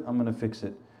the effort, I'm going to fix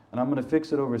it. And I'm going to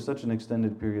fix it over such an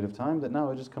extended period of time that now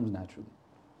it just comes naturally.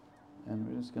 And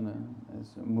we're just going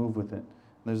to move with it.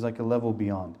 There's like a level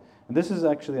beyond. And this is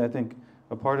actually, I think,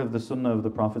 a part of the sunnah of the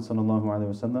Prophet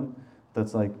ﷺ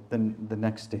that's like the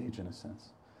next stage in a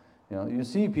sense. You know, you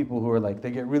see people who are like,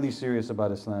 they get really serious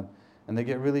about Islam and they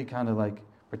get really kind of like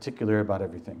particular about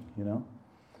everything, you know?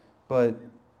 But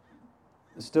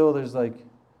still there's like,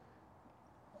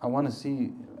 I want to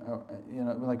see, you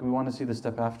know, like we want to see the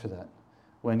step after that.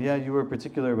 When, yeah, you were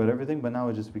particular about everything, but now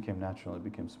it just became natural, it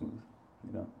became smooth,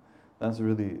 you know? That's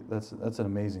an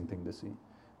amazing thing to see.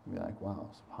 You'd be like, wow,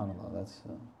 subhanAllah,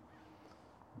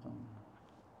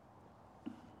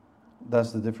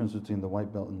 that's the difference between the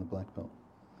white belt and the black belt.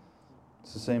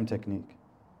 It's the same technique.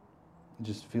 It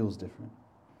just feels different.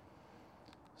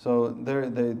 So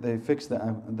they fix the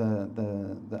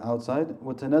outside.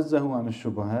 وَتَنَزَّهُوا عَنِ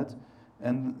الشُّبُهَاتِ,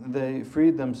 and they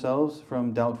freed themselves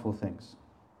from doubtful things.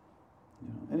 You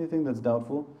know, anything that's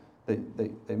doubtful,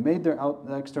 they made their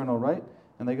external right,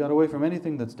 and they got away from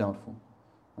anything that's doubtful.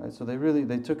 Right? So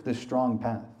they took this strong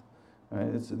path.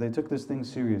 Right? They took this thing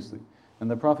seriously.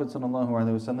 And the Prophet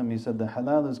ﷺ, he said, the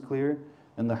halal is clear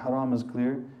and the haram is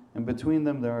clear, and between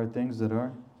them there are things that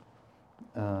are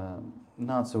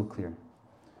not so clear.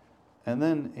 And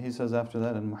then he says after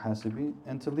that, in muhasibi,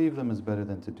 and to leave them is better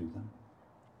than to do them.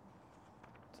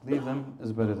 To leave them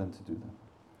is better than to do them.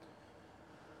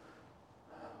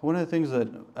 One of the things that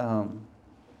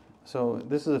So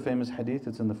this is a famous hadith.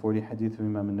 It's in the 40 hadith of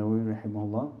Imam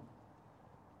al-Nawawi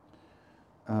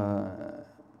rahimahullah.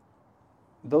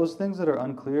 Those things that are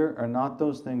unclear are not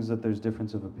those things that there's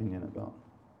difference of opinion about.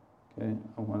 Okay,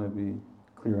 I want to be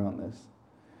clear on this.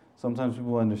 Sometimes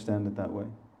people understand it that way,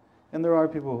 and there are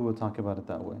people who will talk about it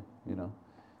that way.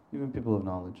 Even people of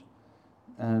knowledge,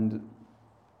 and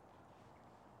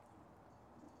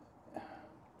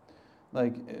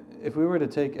like if we were to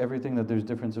take everything that there's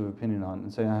difference of opinion on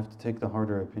and say I have to take the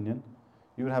harder opinion,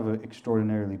 you would have an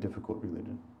extraordinarily difficult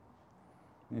religion.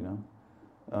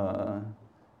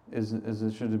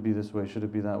 Should it be this way? Should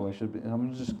it be that way? Should it be? I'm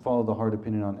going to just follow the hard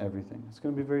opinion on everything. It's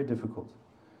going to be very difficult.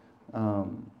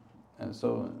 And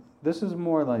so this is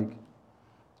more like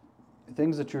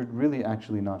things that you're really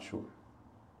actually not sure.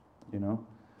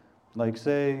 Like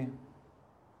say,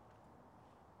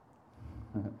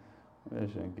 I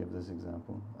shouldn't give this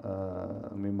example.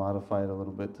 Let me modify it a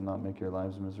little bit to not make your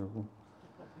lives miserable.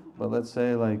 But let's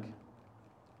say like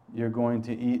you're going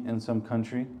to eat in some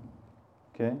country,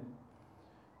 okay?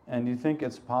 And you think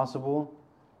it's possible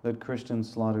that Christians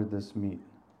slaughtered this meat,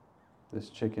 this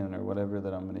chicken or whatever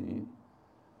that I'm going to eat.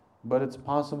 But it's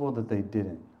possible that they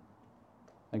didn't.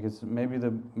 Like it's maybe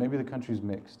the country's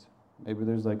mixed. Maybe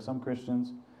there's like some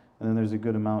Christians and then there's a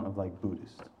good amount of like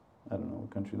Buddhists. I don't know what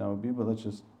country that would be, but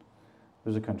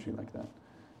there's a country like that.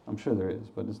 I'm sure there is,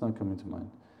 but it's not coming to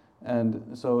mind.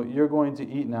 And so you're going to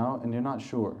eat now and you're not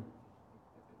sure.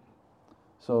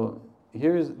 So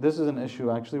this is an issue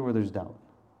actually where there's doubt.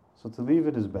 So to leave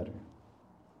it is better.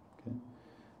 Okay.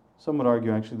 Some would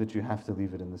argue actually that you have to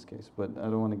leave it in this case, but I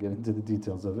don't want to get into the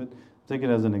details of it. Take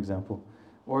it as an example.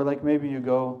 Or like maybe you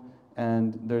go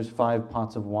and there's 5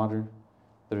 pots of water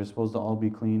that are supposed to all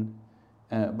be clean,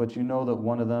 but you know that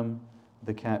one of them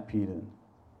the cat peed in.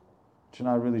 But you're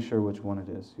not really sure which one it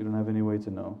is. You don't have any way to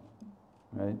know,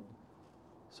 right?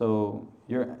 So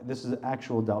this is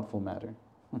actual doubtful matter.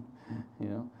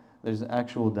 There's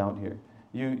actual doubt here.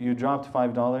 You dropped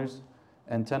 $5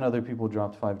 and 10 other people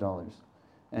dropped $5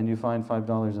 and you find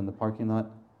 $5 in the parking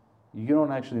lot. You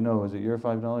don't actually know, is it your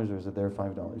 $5 or is it their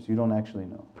 $5? You don't actually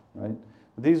know, right?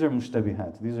 These are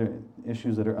mushtabihat. These are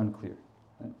issues that are unclear.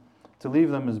 Right? To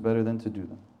leave them is better than to do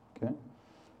them, okay?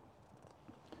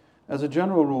 As a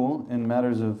general rule, in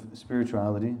matters of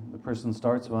spirituality, the person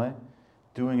starts by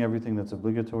doing everything that's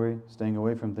obligatory, staying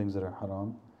away from things that are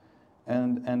haram.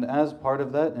 And as part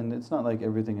of that, and it's not like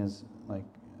everything is like,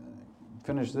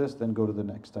 finish this, then go to the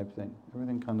next type thing.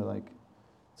 Everything kind of like,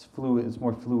 it's fluid, it's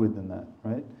more fluid than that,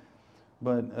 right?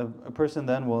 But a person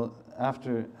then will,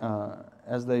 after,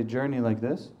 as they journey like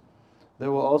this, they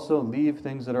will also leave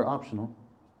things that are optional,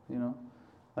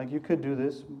 Like you could do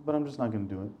this, but I'm just not going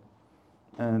to do it.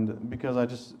 And because I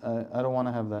don't want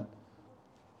to have that.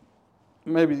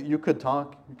 Maybe you could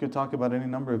talk about any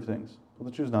number of things,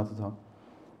 but choose not to talk.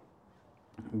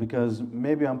 Because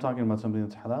maybe I'm talking about something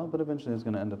that's halal, but eventually it's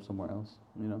going to end up somewhere else,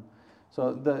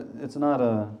 So it's not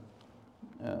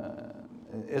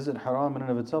is it haram in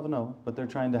and of itself? No, but they're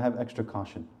trying to have extra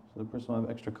caution. So the person will have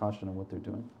extra caution in what they're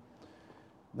doing.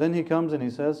 Then he comes and he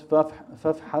says,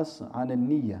 فَافْحَصْ عَنِ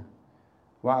النِّيَّةِ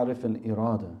وَاعْرِفْ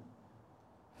الْإِرَادَةِ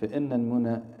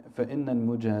فإن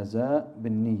المجازاة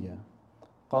بالنية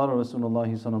قال رسول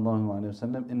الله صلى الله عليه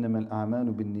وسلم إنما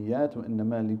الأعمال بالنيات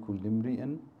وإنما لكل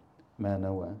امرئ ما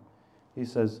نوى. He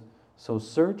says, so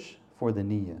search for the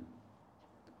niyyah.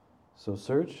 So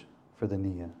search for the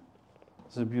niyyah.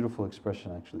 This is a beautiful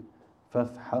expression actually.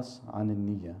 فَافْحَصْ عَنِ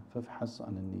النِّيَّةِ فَافْحَصْ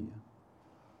عَنِ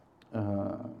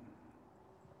النِّيَّةِ.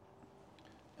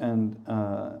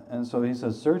 And so he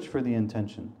says, search for the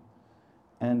intention.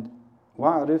 And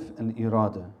وَعْرِفْ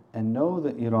الْإِرَادَةِ, and know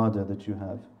the irada that you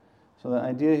have. So the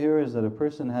idea here is that a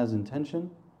person has intention,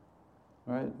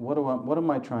 right? What am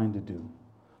I trying to do?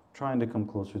 Trying to come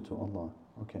closer to Allah.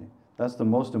 Okay, that's the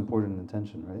most important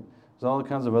intention, right? There's all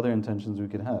kinds of other intentions we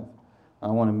could have. I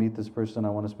want to meet this person, I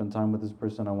want to spend time with this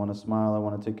person, I want to smile, I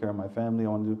want to take care of my family, I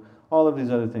want to do all of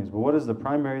these other things. But what is the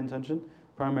primary intention?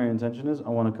 Primary intention is I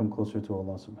want to come closer to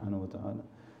Allah subhanahu wa ta'ala.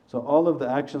 So all of the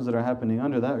actions that are happening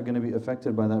under that are going to be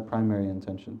affected by that primary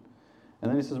intention. And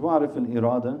then he says, وَعْرِفْ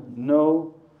الْإِرَادَةِ,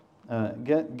 know,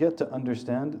 get to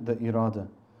understand the irada.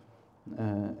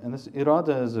 And this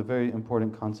irada is a very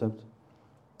important concept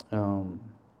in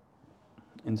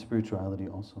spirituality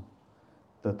also.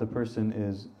 That the person who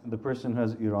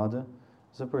has irada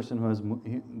is a person who has,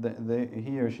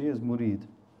 he or she is murid.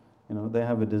 They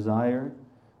have a desire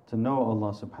to know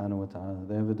Allah subhanahu wa ta'ala.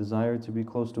 They have a desire to be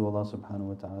close to Allah subhanahu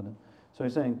wa ta'ala. So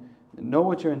he's saying, know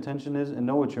what your intention is and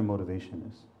know what your motivation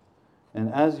is.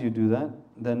 And as you do that,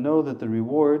 then know that the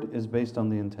reward is based on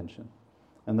the intention.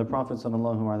 And the Prophet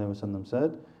sallallahu alaihi wasallam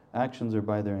said, actions are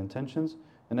by their intentions,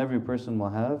 and every person will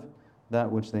have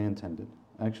that which they intended.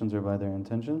 Actions are by their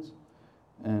intentions,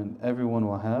 and everyone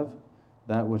will have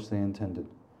that which they intended.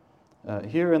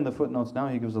 Here in the footnotes now,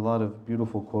 he gives a lot of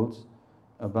beautiful quotes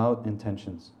about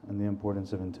intentions and the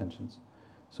importance of intentions.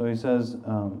 So he says,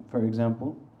 for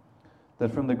example,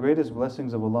 that from the greatest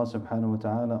blessings of Allah subhanahu wa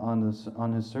ta'ala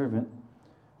on His servant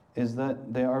is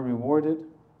that they are rewarded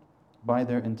by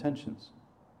their intentions.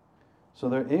 So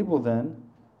they're able then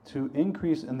to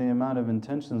increase in the amount of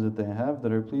intentions that they have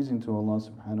that are pleasing to Allah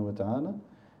subhanahu wa ta'ala,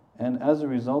 and as a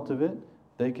result of it,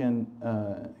 they can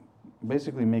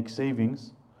basically make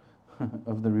savings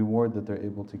of the reward that they're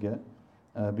able to get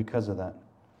because of that.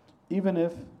 Even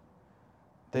if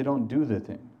they don't do the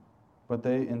thing, but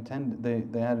they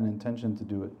had an intention to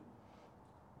do it,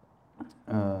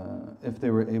 if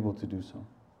they were able to do so.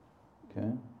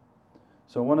 Okay?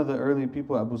 So one of the early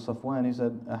people, Abu Safwan, he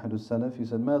said, Ahad al-Salaf, he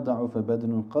said, مَا ضَعُفَ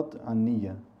بَدْنٌ قَطْ عَنْ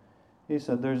نِيَّةٍ. He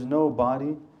said, there's no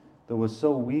body that was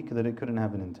so weak that it couldn't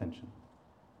have an intention.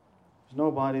 There's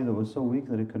no body that was so weak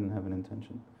that it couldn't have an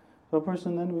intention. So a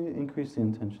person then, we increase the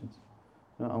intentions.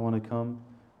 You know, I want to come,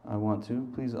 I want to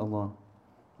please Allah,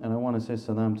 and I want to say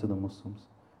salam to the Muslims,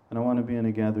 and I want to be in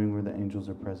a gathering where the angels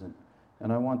are present,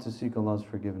 and I want to seek Allah's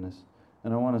forgiveness,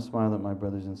 and I want to smile at my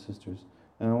brothers and sisters,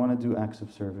 and I want to do acts of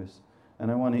service,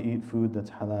 and I want to eat food that's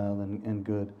halal and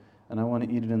good, and I want to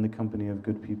eat it in the company of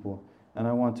good people, and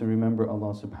I want to remember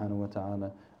Allah subhanahu wa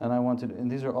ta'ala, and I want to,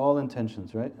 and these are all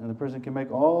intentions, right? And the person can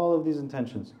make all of these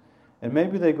intentions. And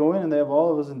maybe they go in and they have all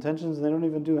of those intentions and they don't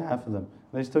even do half of them.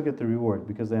 They still get the reward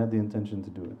because they had the intention to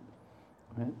do it,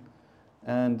 right?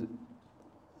 And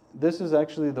this is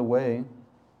actually the way,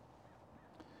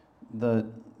 the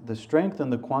strength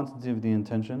and the quantity of the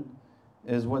intention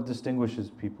is what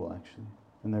distinguishes people actually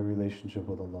in their relationship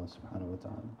with Allah subhanahu wa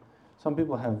ta'ala. Some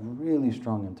people have really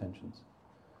strong intentions,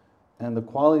 and the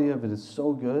quality of it is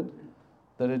so good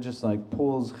that it just like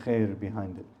pulls khair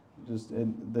behind it.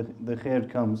 The khair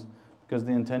comes because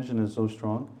the intention is so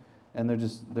strong, and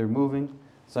they're moving.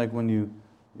 It's like when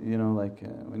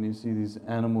when you see these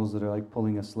animals that are like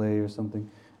pulling a sleigh or something,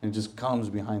 and it just comes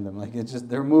behind them. Like it's just,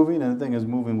 they're moving and the thing is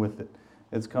moving with it.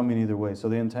 It's coming either way. So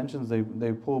the intentions,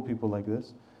 they pull people like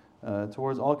this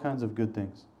towards all kinds of good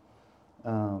things.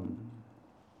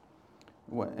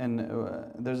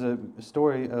 There's a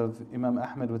story of Imam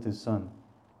Ahmed with his son.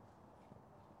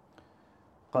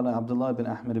 قال عبد الله بن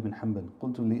أحمد بن حنبل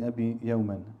قلت لأبي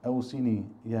يوما أوصني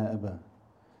يا أبا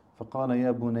فقال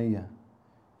يا بني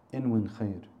إنو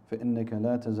خير فإنك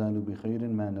لا تزال بخير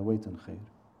ما نويت خير.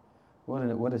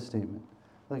 What a statement.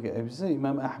 Like if you say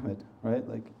Imam Ahmed, right?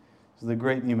 Like he's the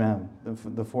great Imam,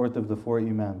 the fourth of the four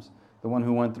Imams, the one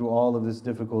who went through all of this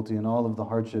difficulty and all of the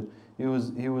hardship. He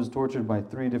was tortured by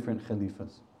 3 different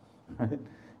Khalifas, right?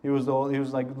 He was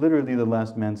like literally the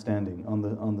last man standing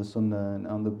on the Sunnah and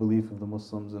on the belief of the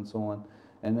Muslims and so on.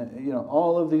 And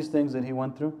all of these things that he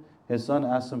went through, his son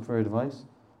asked him for advice.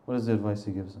 What is the advice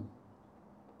he gives him?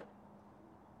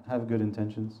 Have good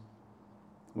intentions.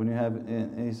 When you have,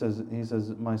 he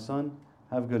says, my son,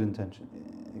 have good intention.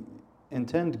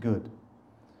 Intend good,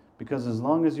 because as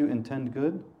long as you intend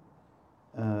good,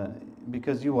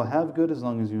 because you will have good as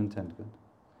long as you intend good.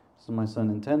 So my son,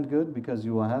 intend good because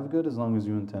you will have good as long as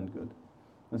you intend good.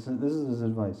 This is his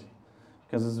advice,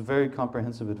 because it's a very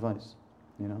comprehensive advice.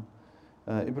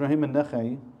 Ibrahim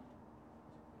al-Nakhai,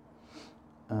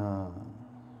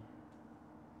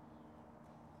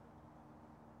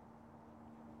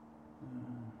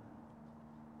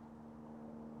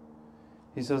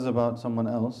 he says about someone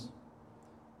else,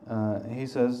 he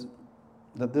says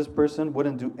that this person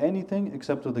wouldn't do anything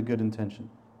except with a good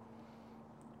intention.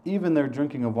 Even their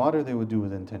drinking of water, they would do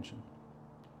with intention.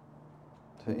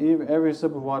 So every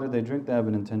sip of water they drink, they have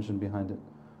an intention behind it.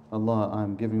 Allah,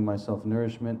 I'm giving myself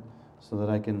nourishment so that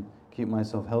I can keep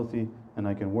myself healthy and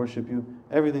I can worship you.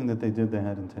 Everything that they did, they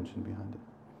had intention behind it.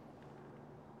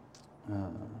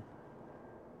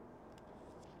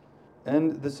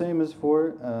 And the same is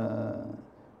for,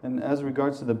 and as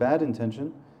regards to the bad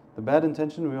intention,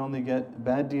 we only get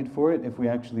bad deed for it if we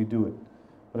actually do it.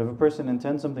 But if a person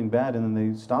intends something bad and then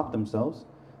they stop themselves,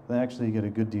 they actually get a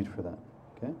good deed for that.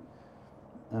 Okay?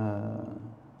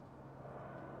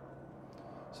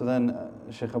 So then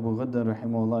Shaykh Abu Ghadda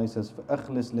rahimahullah, he says,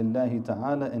 فَأَخْلِصْ لِلَّهِ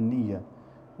تَعَالَى النِّيَّةِ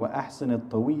وَأَحْسِنِ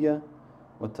الطَّوِيَّةِ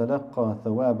وَتَلَقَّى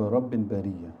ثَوَابَ رَبِّ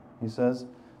الْبَرِيَّةِ. He says,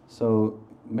 so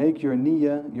make your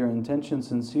niyyah, your intention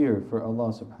sincere for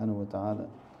Allah subhanahu wa ta'ala,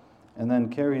 and then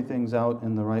carry things out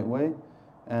in the right way,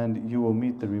 and you will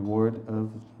meet the reward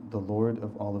of the Lord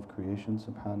of all of creation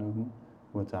subhanahu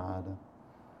wa ta'ala.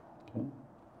 Okay?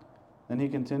 Then he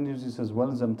continues, he says,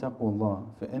 وَلْزَمْ تَقْوَى اللَّهِ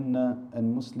فَإِنَّ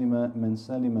الْمُسْلِمَ مَنْ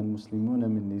سَلِمَ الْمُسْلِمُونَ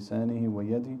مِنْ لِسَانِهِ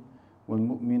وَيَدِهِ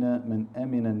وَالْمُؤْمِنَ مَنْ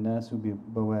أَمِنَ النَّاسُ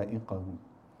بِبَوَائِقَهُ.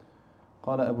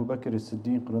 قال أبو بكر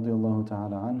الصديق رضي الله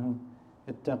تعالى عنه: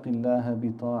 اتق الله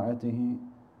بطاعته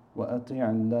وأطيع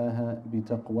الله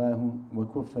بتقواه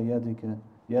وكف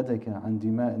يدك عن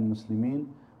دماء المسلمين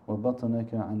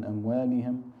وبطنك عن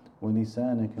أموالهم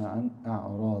ولسانك عن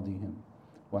أعراضهم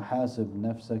وحاسب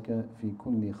نفسك في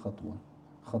كل خطرة.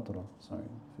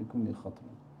 في كل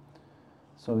خطرة.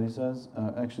 So he says,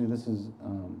 actually this is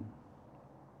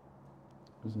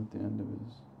at the end of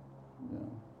his, yeah.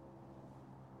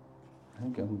 I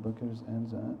think Abu Bakr's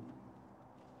ends at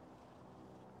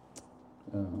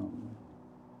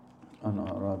عن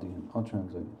أعراضهم. I'll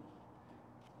translate it.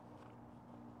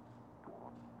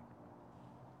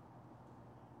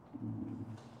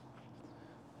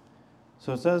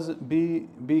 So it says,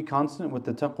 be constant with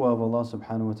the taqwa of Allah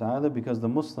subhanahu wa ta'ala, because the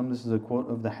Muslim, this is a quote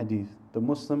of the hadith, the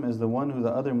Muslim is the one who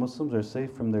the other Muslims are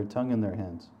safe from their tongue and their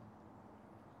hands.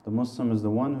 The Muslim is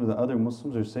the one who the other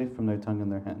Muslims are safe from their tongue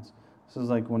and their hands. This is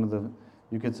like one of the,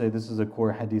 you could say this is a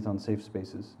core hadith on safe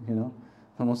spaces, you know?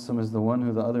 The Muslim is the one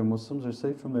who the other Muslims are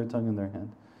safe from their tongue and their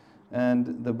hand.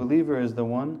 And the believer is the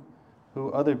one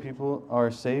who other people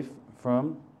are safe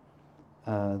from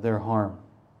their harm.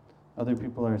 Other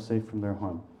people are safe from their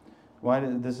harm.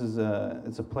 This is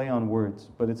it's a play on words,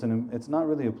 but it's not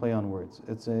really a play on words.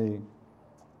 It's an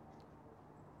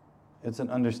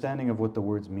understanding of what the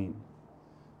words mean.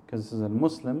 Because it says,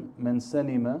 Al-Muslim man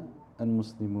salima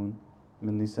al-Muslimun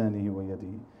min lisanihi wa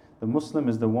yadihi. The Muslim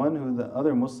is the one who the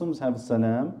other Muslims have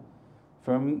salam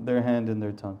from their hand and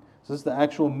their tongue. So this is the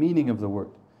actual meaning of the word.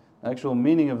 The actual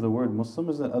meaning of the word Muslim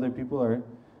is that other people are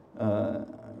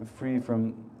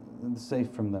safe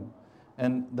from them.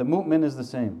 And the mu'min is the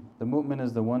same. The mu'min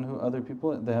is the one who other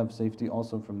people, they have safety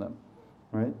also from them.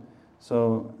 Right?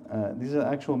 So these are the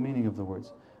actual meaning of the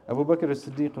words. Abu Bakr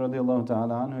as-Siddiq radiallahu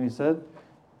ta'ala anhu, he said,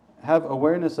 have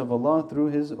awareness of Allah through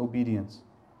His obedience.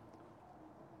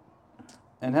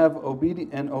 And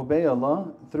obey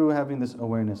Allah through having this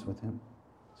awareness with Him.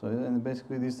 So and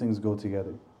basically these things go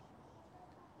together.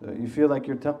 You feel like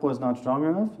your taqwa is not strong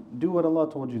enough, do what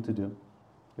Allah told you to do.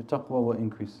 Your taqwa will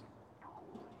increase.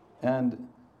 And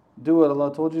do what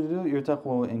Allah told you to do, your taqwa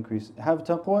will increase. Have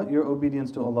taqwa, your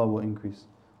obedience to Allah will increase.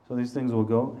 So these things will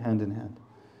go hand in hand.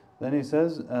 Then he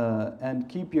says, and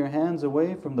keep your hands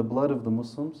away from the blood of the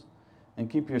Muslims, and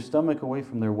keep your stomach away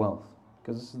from their wealth.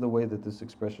 Because this is the way that this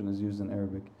expression is used in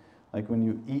Arabic. Like when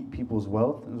you eat people's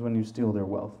wealth, is when you steal their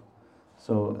wealth.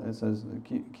 So it says,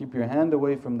 keep your hand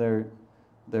away from their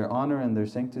honor and their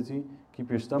sanctity,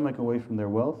 keep your stomach away from their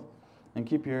wealth, and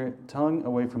keep your tongue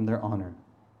away from their honor.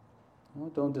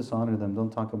 Don't dishonor them,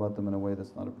 don't talk about them in a way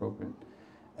that's not appropriate.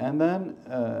 And then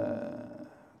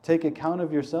take account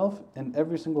of yourself in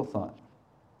every single thought.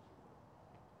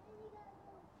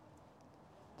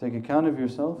 Take account of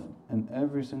yourself in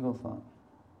every single thought.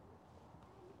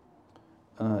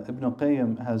 Ibn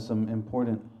Qayyim has some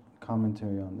important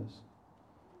commentary on this.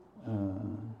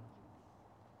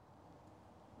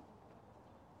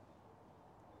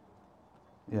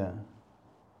 Yeah.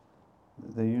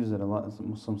 They use it a lot.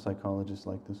 Muslim psychologists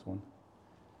like this one.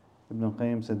 Ibn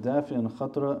Qayyim said, دافع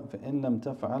خطرة فإن لم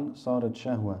تفعل صارت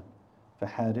شهوة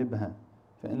فحاربها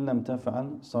فإن لم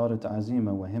تفعل صارت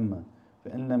عزيمة وهمة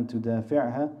فإن لم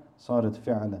تدافعها صارت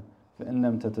فعلة فإن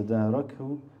لم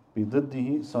تتداركه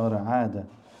بضده صار عادة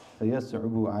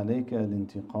فيصعب عليك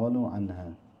الانتقال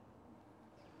عنها.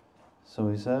 So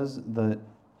he says that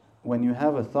when you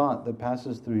have a thought that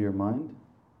passes through your mind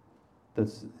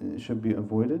that should be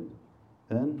avoided,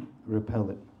 then repel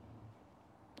it.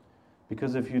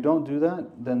 Because if you don't do that,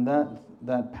 then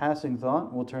that passing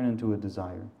thought will turn into a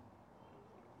desire.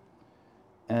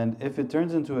 And if it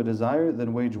turns into a desire,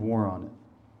 then wage war on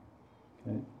it.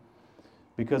 Okay?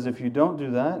 Because if you don't do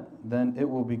that, then it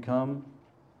will become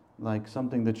like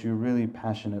something that you're really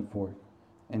passionate for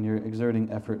and you're exerting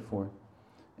effort for.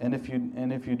 And if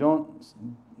you don't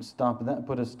stop that,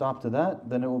 put a stop to that,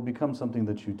 then it will become something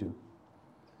that you do.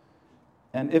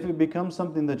 And if it becomes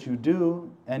something that you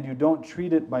do and you don't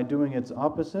treat it by doing its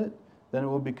opposite, then it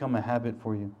will become a habit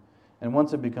for you. And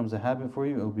once it becomes a habit for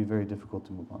you, it will be very difficult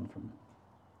to move on from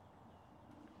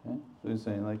it. Okay? So he's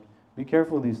saying, like, be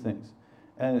careful of these things.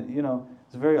 And,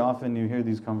 it's very often you hear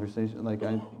these conversations, like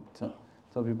I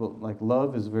tell people, like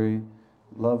love,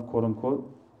 quote unquote,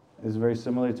 is very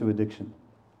similar to addiction.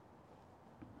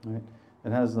 Right?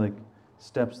 It has like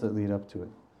steps that lead up to it.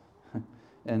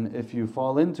 And if you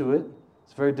fall into it,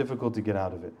 it's very difficult to get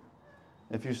out of it.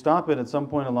 If you stop it at some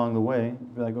point along the way,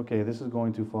 be like, okay, this is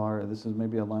going too far, this is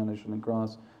maybe a line I shouldn't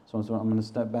cross, so and so, I'm going to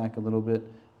step back a little bit.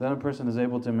 Then a person is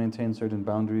able to maintain certain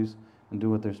boundaries and do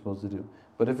what they're supposed to do.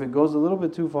 But if it goes a little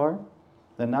bit too far,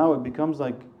 then now it becomes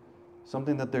like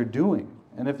something that they're doing.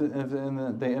 And if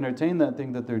they entertain that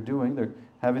thing that they're doing, they're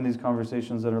having these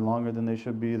conversations that are longer than they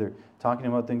should be, they're talking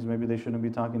about things maybe they shouldn't be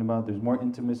talking about, there's more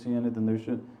intimacy in it than there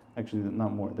should, actually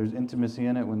not more, there's intimacy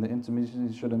in it when the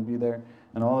intimacy shouldn't be there,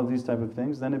 and all of these type of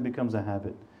things, then it becomes a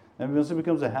habit. And once it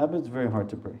becomes a habit, it's very hard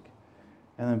to break.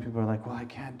 And then people are like, well, I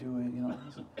can't do it, you know.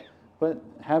 But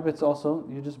habits also,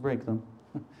 you just break them.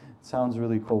 It sounds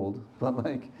really cold, but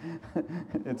like,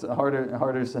 it's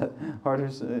harder said,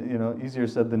 you know, easier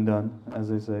said than done, as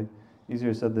they say.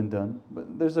 Easier said than done.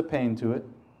 But there's a pain to it,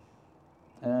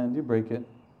 and you break it,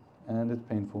 and it's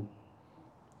painful.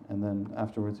 And then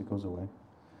afterwards it goes away.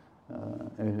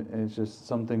 It's just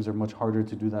some things are much harder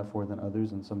to do that for than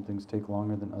others, and some things take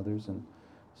longer than others, and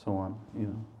so on. You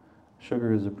know,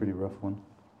 sugar is a pretty rough one.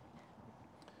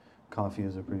 Coffee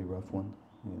is a pretty rough one.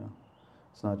 You know,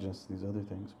 it's not just these other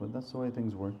things, but that's the way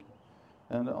things work.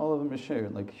 And all of them is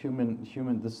shared. Like human.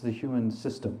 This is the human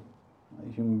system.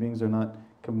 Human beings are not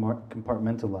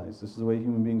compartmentalized. This is the way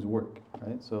human beings work,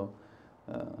 right? So,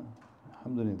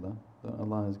 alhamdulillah,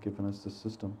 Allah has given us this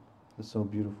system. It's so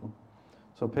beautiful.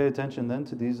 So pay attention then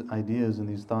to these ideas and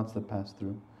these thoughts that pass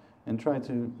through, and try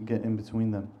to get in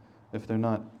between them. If they're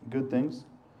not good things,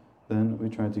 then we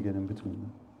try to get in between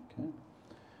them. Okay.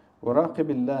 وَرَاقِبِ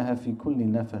اللَّهَ فِي كُلِّ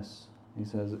نَفَسٍ. He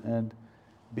says, and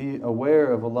be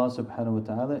aware of Allah subhanahu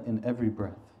wa ta'ala in every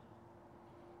breath.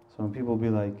 So when people be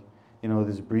like, you know,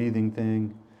 this breathing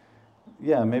thing,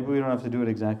 yeah, maybe we don't have to do it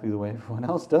exactly the way everyone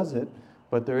else does it,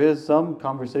 but there is some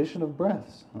conversation of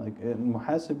breaths. Like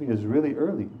muhasibi is really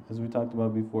early, as we talked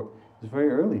about before. It's very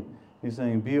early. He's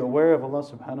saying, be aware of Allah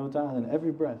subhanahu wa ta'ala in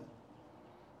every breath.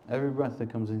 Every breath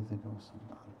that comes in, you think, oh,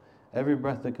 subhanAllah. Every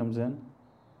breath that comes in,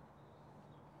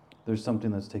 there's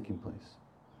something that's taking place.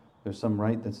 There's some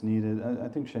right that's needed. I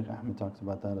think Shaykh Ahmed talks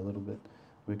about that a little bit,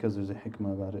 because there's a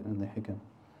hikmah about it in the hikam.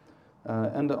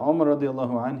 And Umar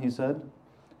radiallahu anh, he said,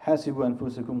 حاسبوا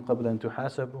أنفسكم قبل أن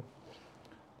تحاسبوا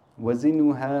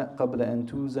وزنوها قبل أن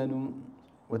توزنوا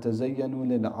وتزينوا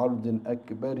للعرض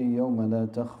الأكبر يوم لا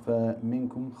تخفى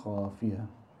منكم خافية.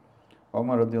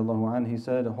 Umar radiallahu anh, he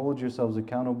said, hold yourselves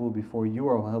accountable before you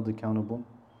are held accountable,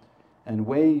 and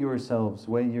weigh yourselves,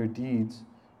 weigh your deeds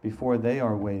before they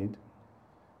are weighed,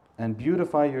 and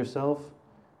beautify yourself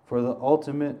for the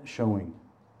ultimate showing.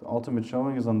 The ultimate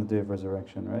showing is on the day of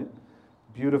resurrection, right?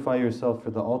 Beautify yourself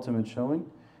for the ultimate showing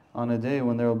on a day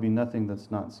when there will be nothing that's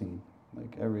not seen.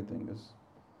 Like everything is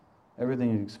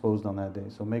exposed on that day.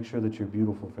 So make sure that you're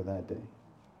beautiful for that day.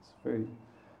 It's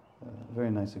a very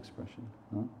nice expression.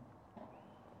 Huh?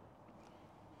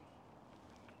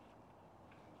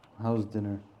 How's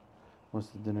dinner? What's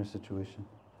the dinner situation?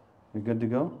 You're good to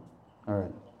go? All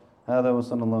right. هذا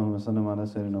وصلى الله وسلم على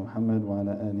سيدنا محمد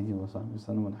وعلى آله وصحبه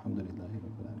وسلم والحمد لله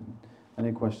رب العالمين.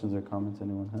 Any questions or comments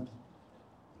anyone has?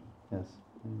 Yes.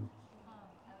 I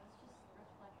was just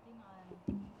reflecting on,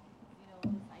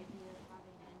 this idea of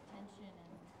having an intention,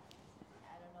 and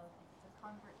I don't know if it's a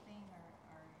convert thing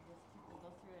or just people go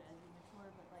through it as you mature,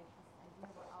 but like this idea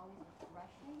we're always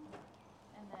rushing,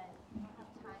 and then you don't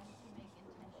have time to make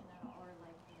intention at all, or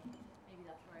like, maybe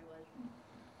that's where I was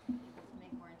able to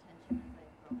make more intention as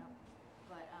I've grown up.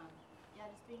 But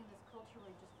just being in this culture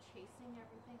where you're just chasing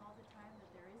everything all the time, that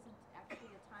there isn't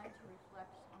actually a time to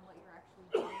reflect on what you're actually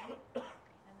doing,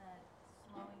 and that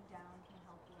slowing down can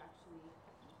help you actually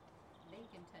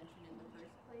make intention in the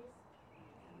first place,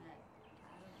 and that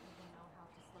I don't even know how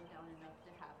to slow down enough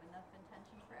to have enough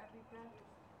intention for every breath,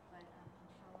 but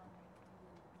inshallah maybe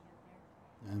we can get there.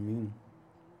 Ameen.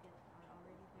 Maybe we are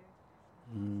already there.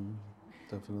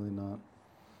 Definitely not.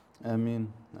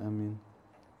 Ameen.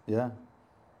 Yeah.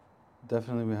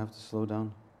 Definitely we have to slow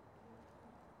down.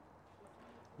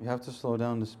 You have to slow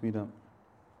down to speed up.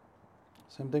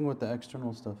 Same thing with the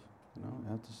external stuff. You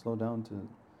have to slow down to.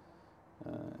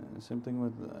 Same thing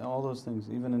with all those things.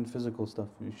 Even in physical stuff,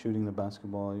 you're shooting the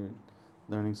basketball, you're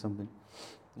learning something.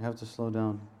 You have to slow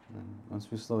down. And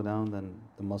once we slow down, then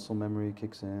the muscle memory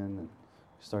kicks in, and you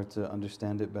start to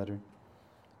understand it better.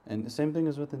 And the same thing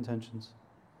is with intentions.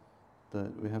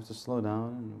 That we have to slow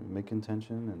down and make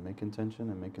intention and make intention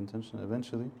and make intention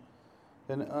eventually.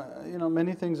 And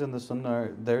many things in the Sunnah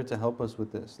are there to help us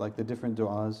with this, like the different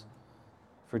du'as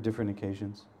for different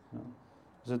occasions.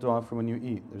 There's a dua for when you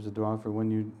eat. There's a dua for when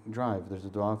you drive. There's a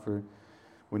dua for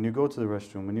when you go to the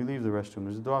restroom, when you leave the restroom.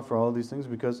 There's a dua for all of these things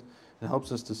because it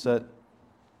helps us to set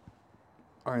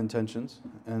our intentions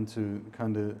and to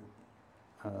kind of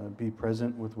be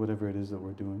present with whatever it is that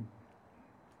we're doing.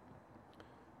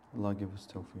 Allah give us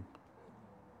tawfiq.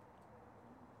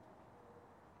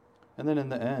 And then in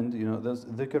the end,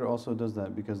 dhikr also does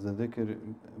that, because the dhikr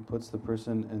puts the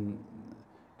person and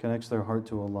connects their heart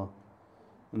to Allah.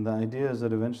 And the idea is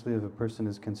that eventually if a person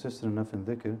is consistent enough in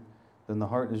dhikr, then the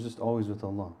heart is just always with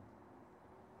Allah.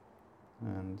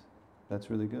 And that's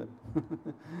really good.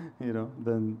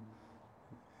 Then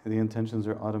the intentions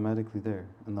are automatically there,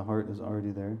 and the heart is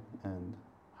already there, and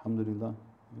alhamdulillah,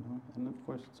 and of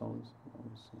course it's always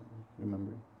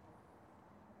remembering.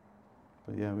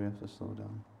 But yeah, we have to slow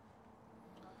down.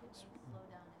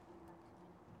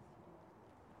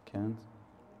 Can't?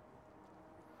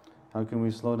 How can we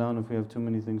slow down if we have too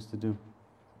many things to do?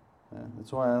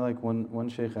 That's why I like one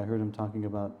sheikh, I heard him talking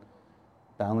about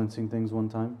balancing things one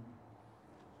time.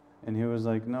 And he was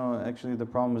like, no, actually the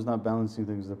problem is not balancing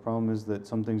things. The problem is that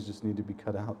some things just need to be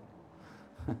cut out.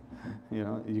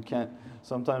 You can't,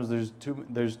 sometimes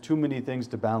there's too many things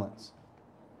to balance.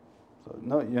 So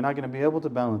no, you're not going to be able to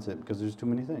balance it because there's too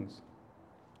many things.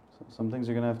 So some things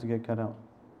are going to have to get cut out.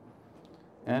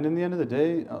 And in the end of the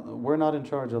day, we're not in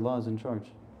charge, Allah is in charge.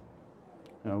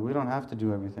 We don't have to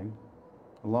do everything.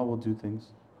 Allah will do things.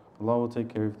 Allah will take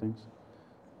care of things.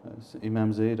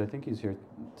 Imam Zayd, I think he's here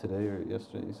today or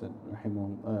yesterday, he said,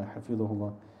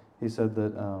 Hafidhullah, he said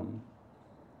that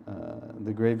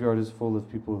the graveyard is full of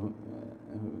people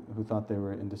who thought they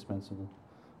were indispensable.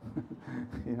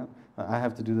 I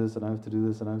have to do this, and I have to do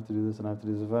this, and I have to do this, and I have to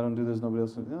do this. If I don't do this, nobody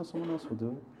else will, someone else will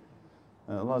do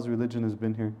it. Allah's religion has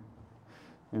been here,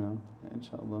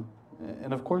 inshallah.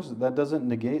 And of course, that doesn't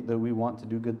negate that we want to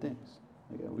do good things.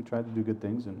 We try to do good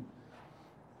things,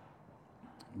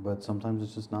 but sometimes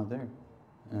it's just not there.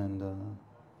 And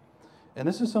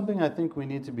this is something I think we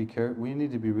need to be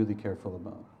really careful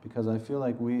about, because I feel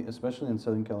like we, especially in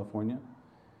Southern California,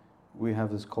 we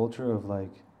have this culture of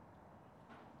like,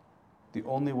 the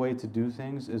only way to do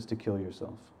things is to kill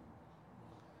yourself.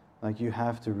 Like you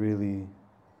have to really,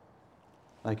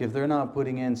 like if they're not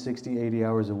putting in 60, 80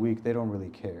 hours a week, they don't really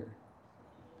care.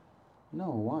 No,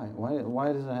 why?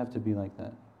 Why does it have to be like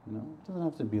that? It doesn't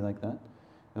have to be like that.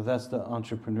 If that's the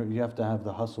entrepreneur, you have to have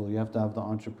the hustle, you have to have the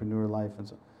entrepreneur life and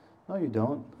so. No, you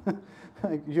don't.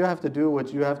 You have to do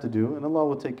what you have to do, and Allah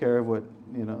will take care of what,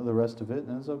 the rest of it,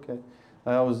 and it's okay.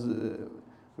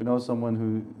 We know someone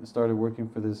who started working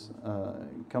for this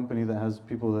company that has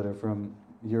people that are from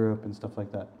Europe and stuff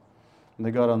like that. And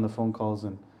they got on the phone calls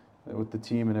and with the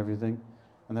team and everything,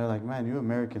 and they're like, man, you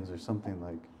Americans are something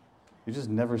like, you just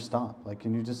never stop. Like,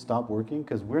 can you just stop working?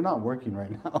 Because we're not working right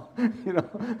now.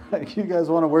 Like you guys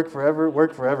want to work forever,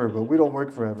 but we don't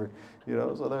work forever.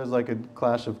 So there's like a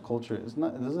clash of culture. It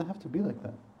doesn't have to be like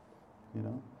that.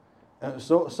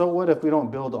 So what if we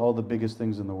don't build all the biggest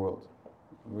things in the world?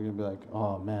 We're gonna be like,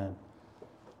 oh man,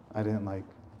 I didn't like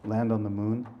land on the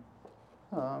moon.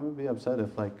 I'm gonna be upset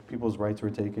if like people's rights were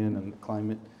taken and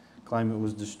climate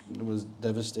was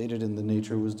devastated and the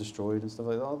nature was destroyed and stuff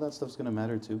like that. All that stuff's gonna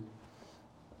matter too.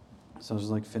 So I'll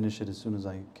just like finish it as soon as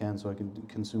I can so I can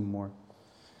consume more.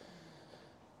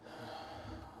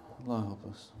 Allah help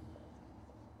us.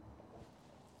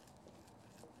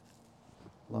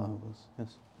 Allah help us.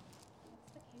 Yes.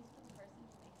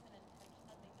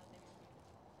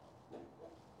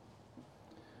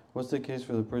 What's the case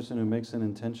for the person who makes an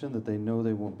intention that they know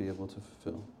they won't be able to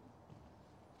fulfill?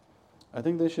 I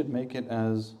think they should make it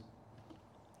as,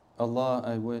 Allah,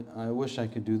 I wish I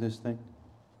could do this thing.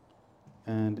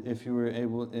 And if you were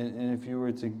able, and if you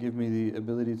were to give me the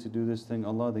ability to do this thing,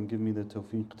 Allah, then give me the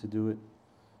tawfiq to do it.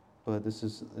 But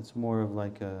it's more of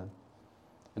like an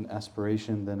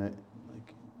aspiration than a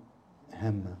like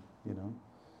hemma,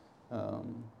 There's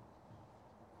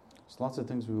lots of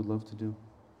things we would love to do,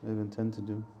 we intend to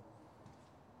do,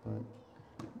 but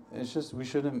it's just we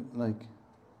shouldn't like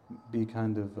be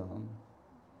kind of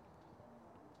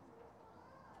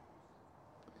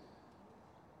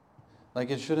like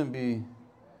it shouldn't be,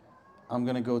 I'm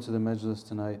going to go to the Majlis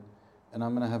tonight and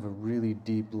I'm going to have a really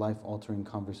deep, life-altering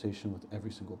conversation with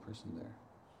every single person there.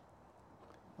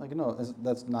 Like, no,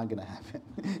 that's not going to happen.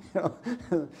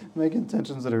 Make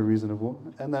intentions that are reasonable.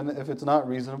 And then if it's not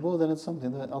reasonable, then it's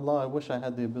something that, Allah, I wish I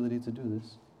had the ability to do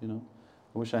this,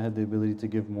 I wish I had the ability to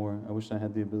give more. I wish I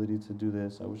had the ability to do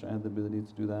this. I wish I had the ability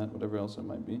to do that, whatever else it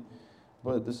might be.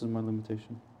 But this is my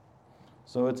limitation.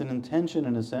 So it's an intention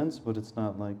in a sense, but it's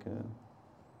not like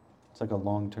it's like a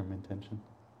long-term intention.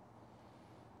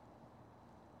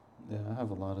 Yeah, I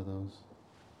have a lot of those.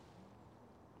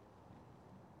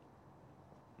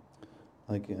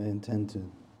 Like I intend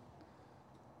to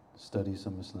study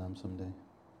some Islam someday.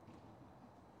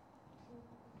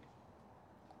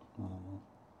 subhanallah.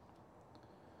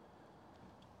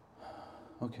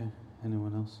 Okay,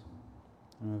 anyone else?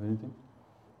 I don't have anything?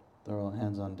 They're all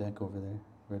hands on deck over there,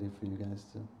 ready for you guys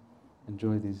to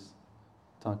enjoy these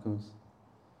tacos.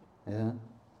 Yeah?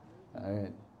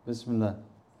 Alright. Bismillah.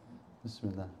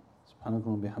 Bismillah.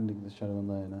 Subhanakallah bihamdik ashhadu an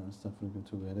la ilaha illa anta astaghfiruka wa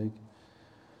atubu ilayk.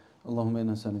 اللهم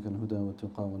إنا نسألك الهدى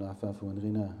والتقى والعفاف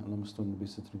والغنى اللهم استرنا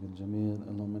بسترك الجميل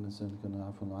اللهم إنا نسألك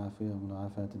العفو والعافية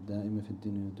والعافية الدائمة في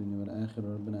الدين والدنيا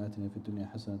والآخرة ربنا آتنا في الدنيا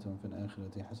حسنة وفي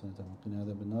الآخرة حسنة وقنا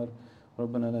عذاب النار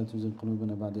ربنا لا تزغ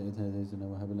قلوبنا بعد إذ هديتنا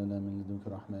وهب لنا من لدنك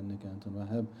رحمة إنك أنت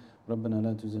الوهاب ربنا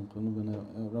لا تزغ قلوبنا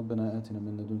ربنا آتنا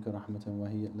من لدنك رحمة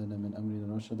وهيئ لنا من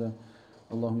أمرنا رشدا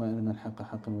اللهم أرنا الحق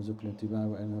حقا وارزقنا اتباعه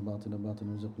وأرنا الباطل باطلا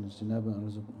وارزقنا اجتنابه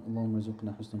اللهم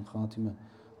ارزقنا حسن الخاتمة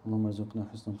اللهم ارزقنا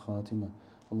حسن الخاتمة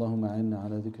اللهم أعنا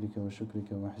على ذكرك وشكرك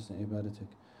وحسن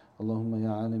عبادتك اللهم يا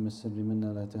عالم السر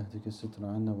منا لا تهتك الستر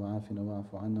عنا وعافنا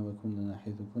واعف عنا وكن لنا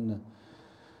حيث كنا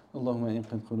اللهم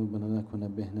انقذ قلوبنا لك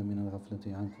ونبهنا من الغفلة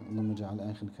عنك اللهم اجعل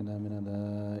آخر كلامنا لا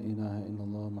إله إلا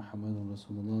الله محمد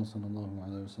رسول الله صلى الله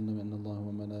عليه وسلم إن الله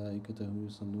وملائكته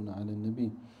يصلون على النبي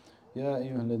يا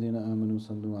أيها الذين آمنوا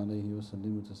صلوا عليه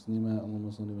وسلموا تسليما اللهم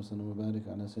صل وسلم وبارك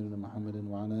على سيدنا محمد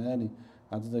وعلى آله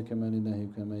عدد كمال الله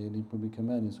وكما يليق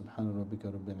بكماله سبحان ربك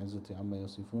رب العزة عما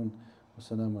يصفون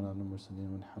وسلام على المرسلين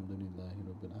والحمد لله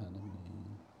رب العالمين.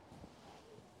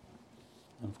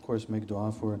 And of course make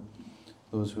dua for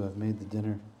those who have made the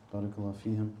dinner. Barakallah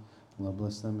fihim. Allah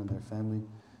bless them and their family.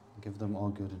 Give them all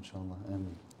good inshallah.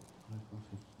 Ameen.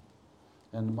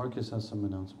 And Marcus has some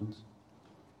announcements.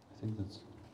 I think that's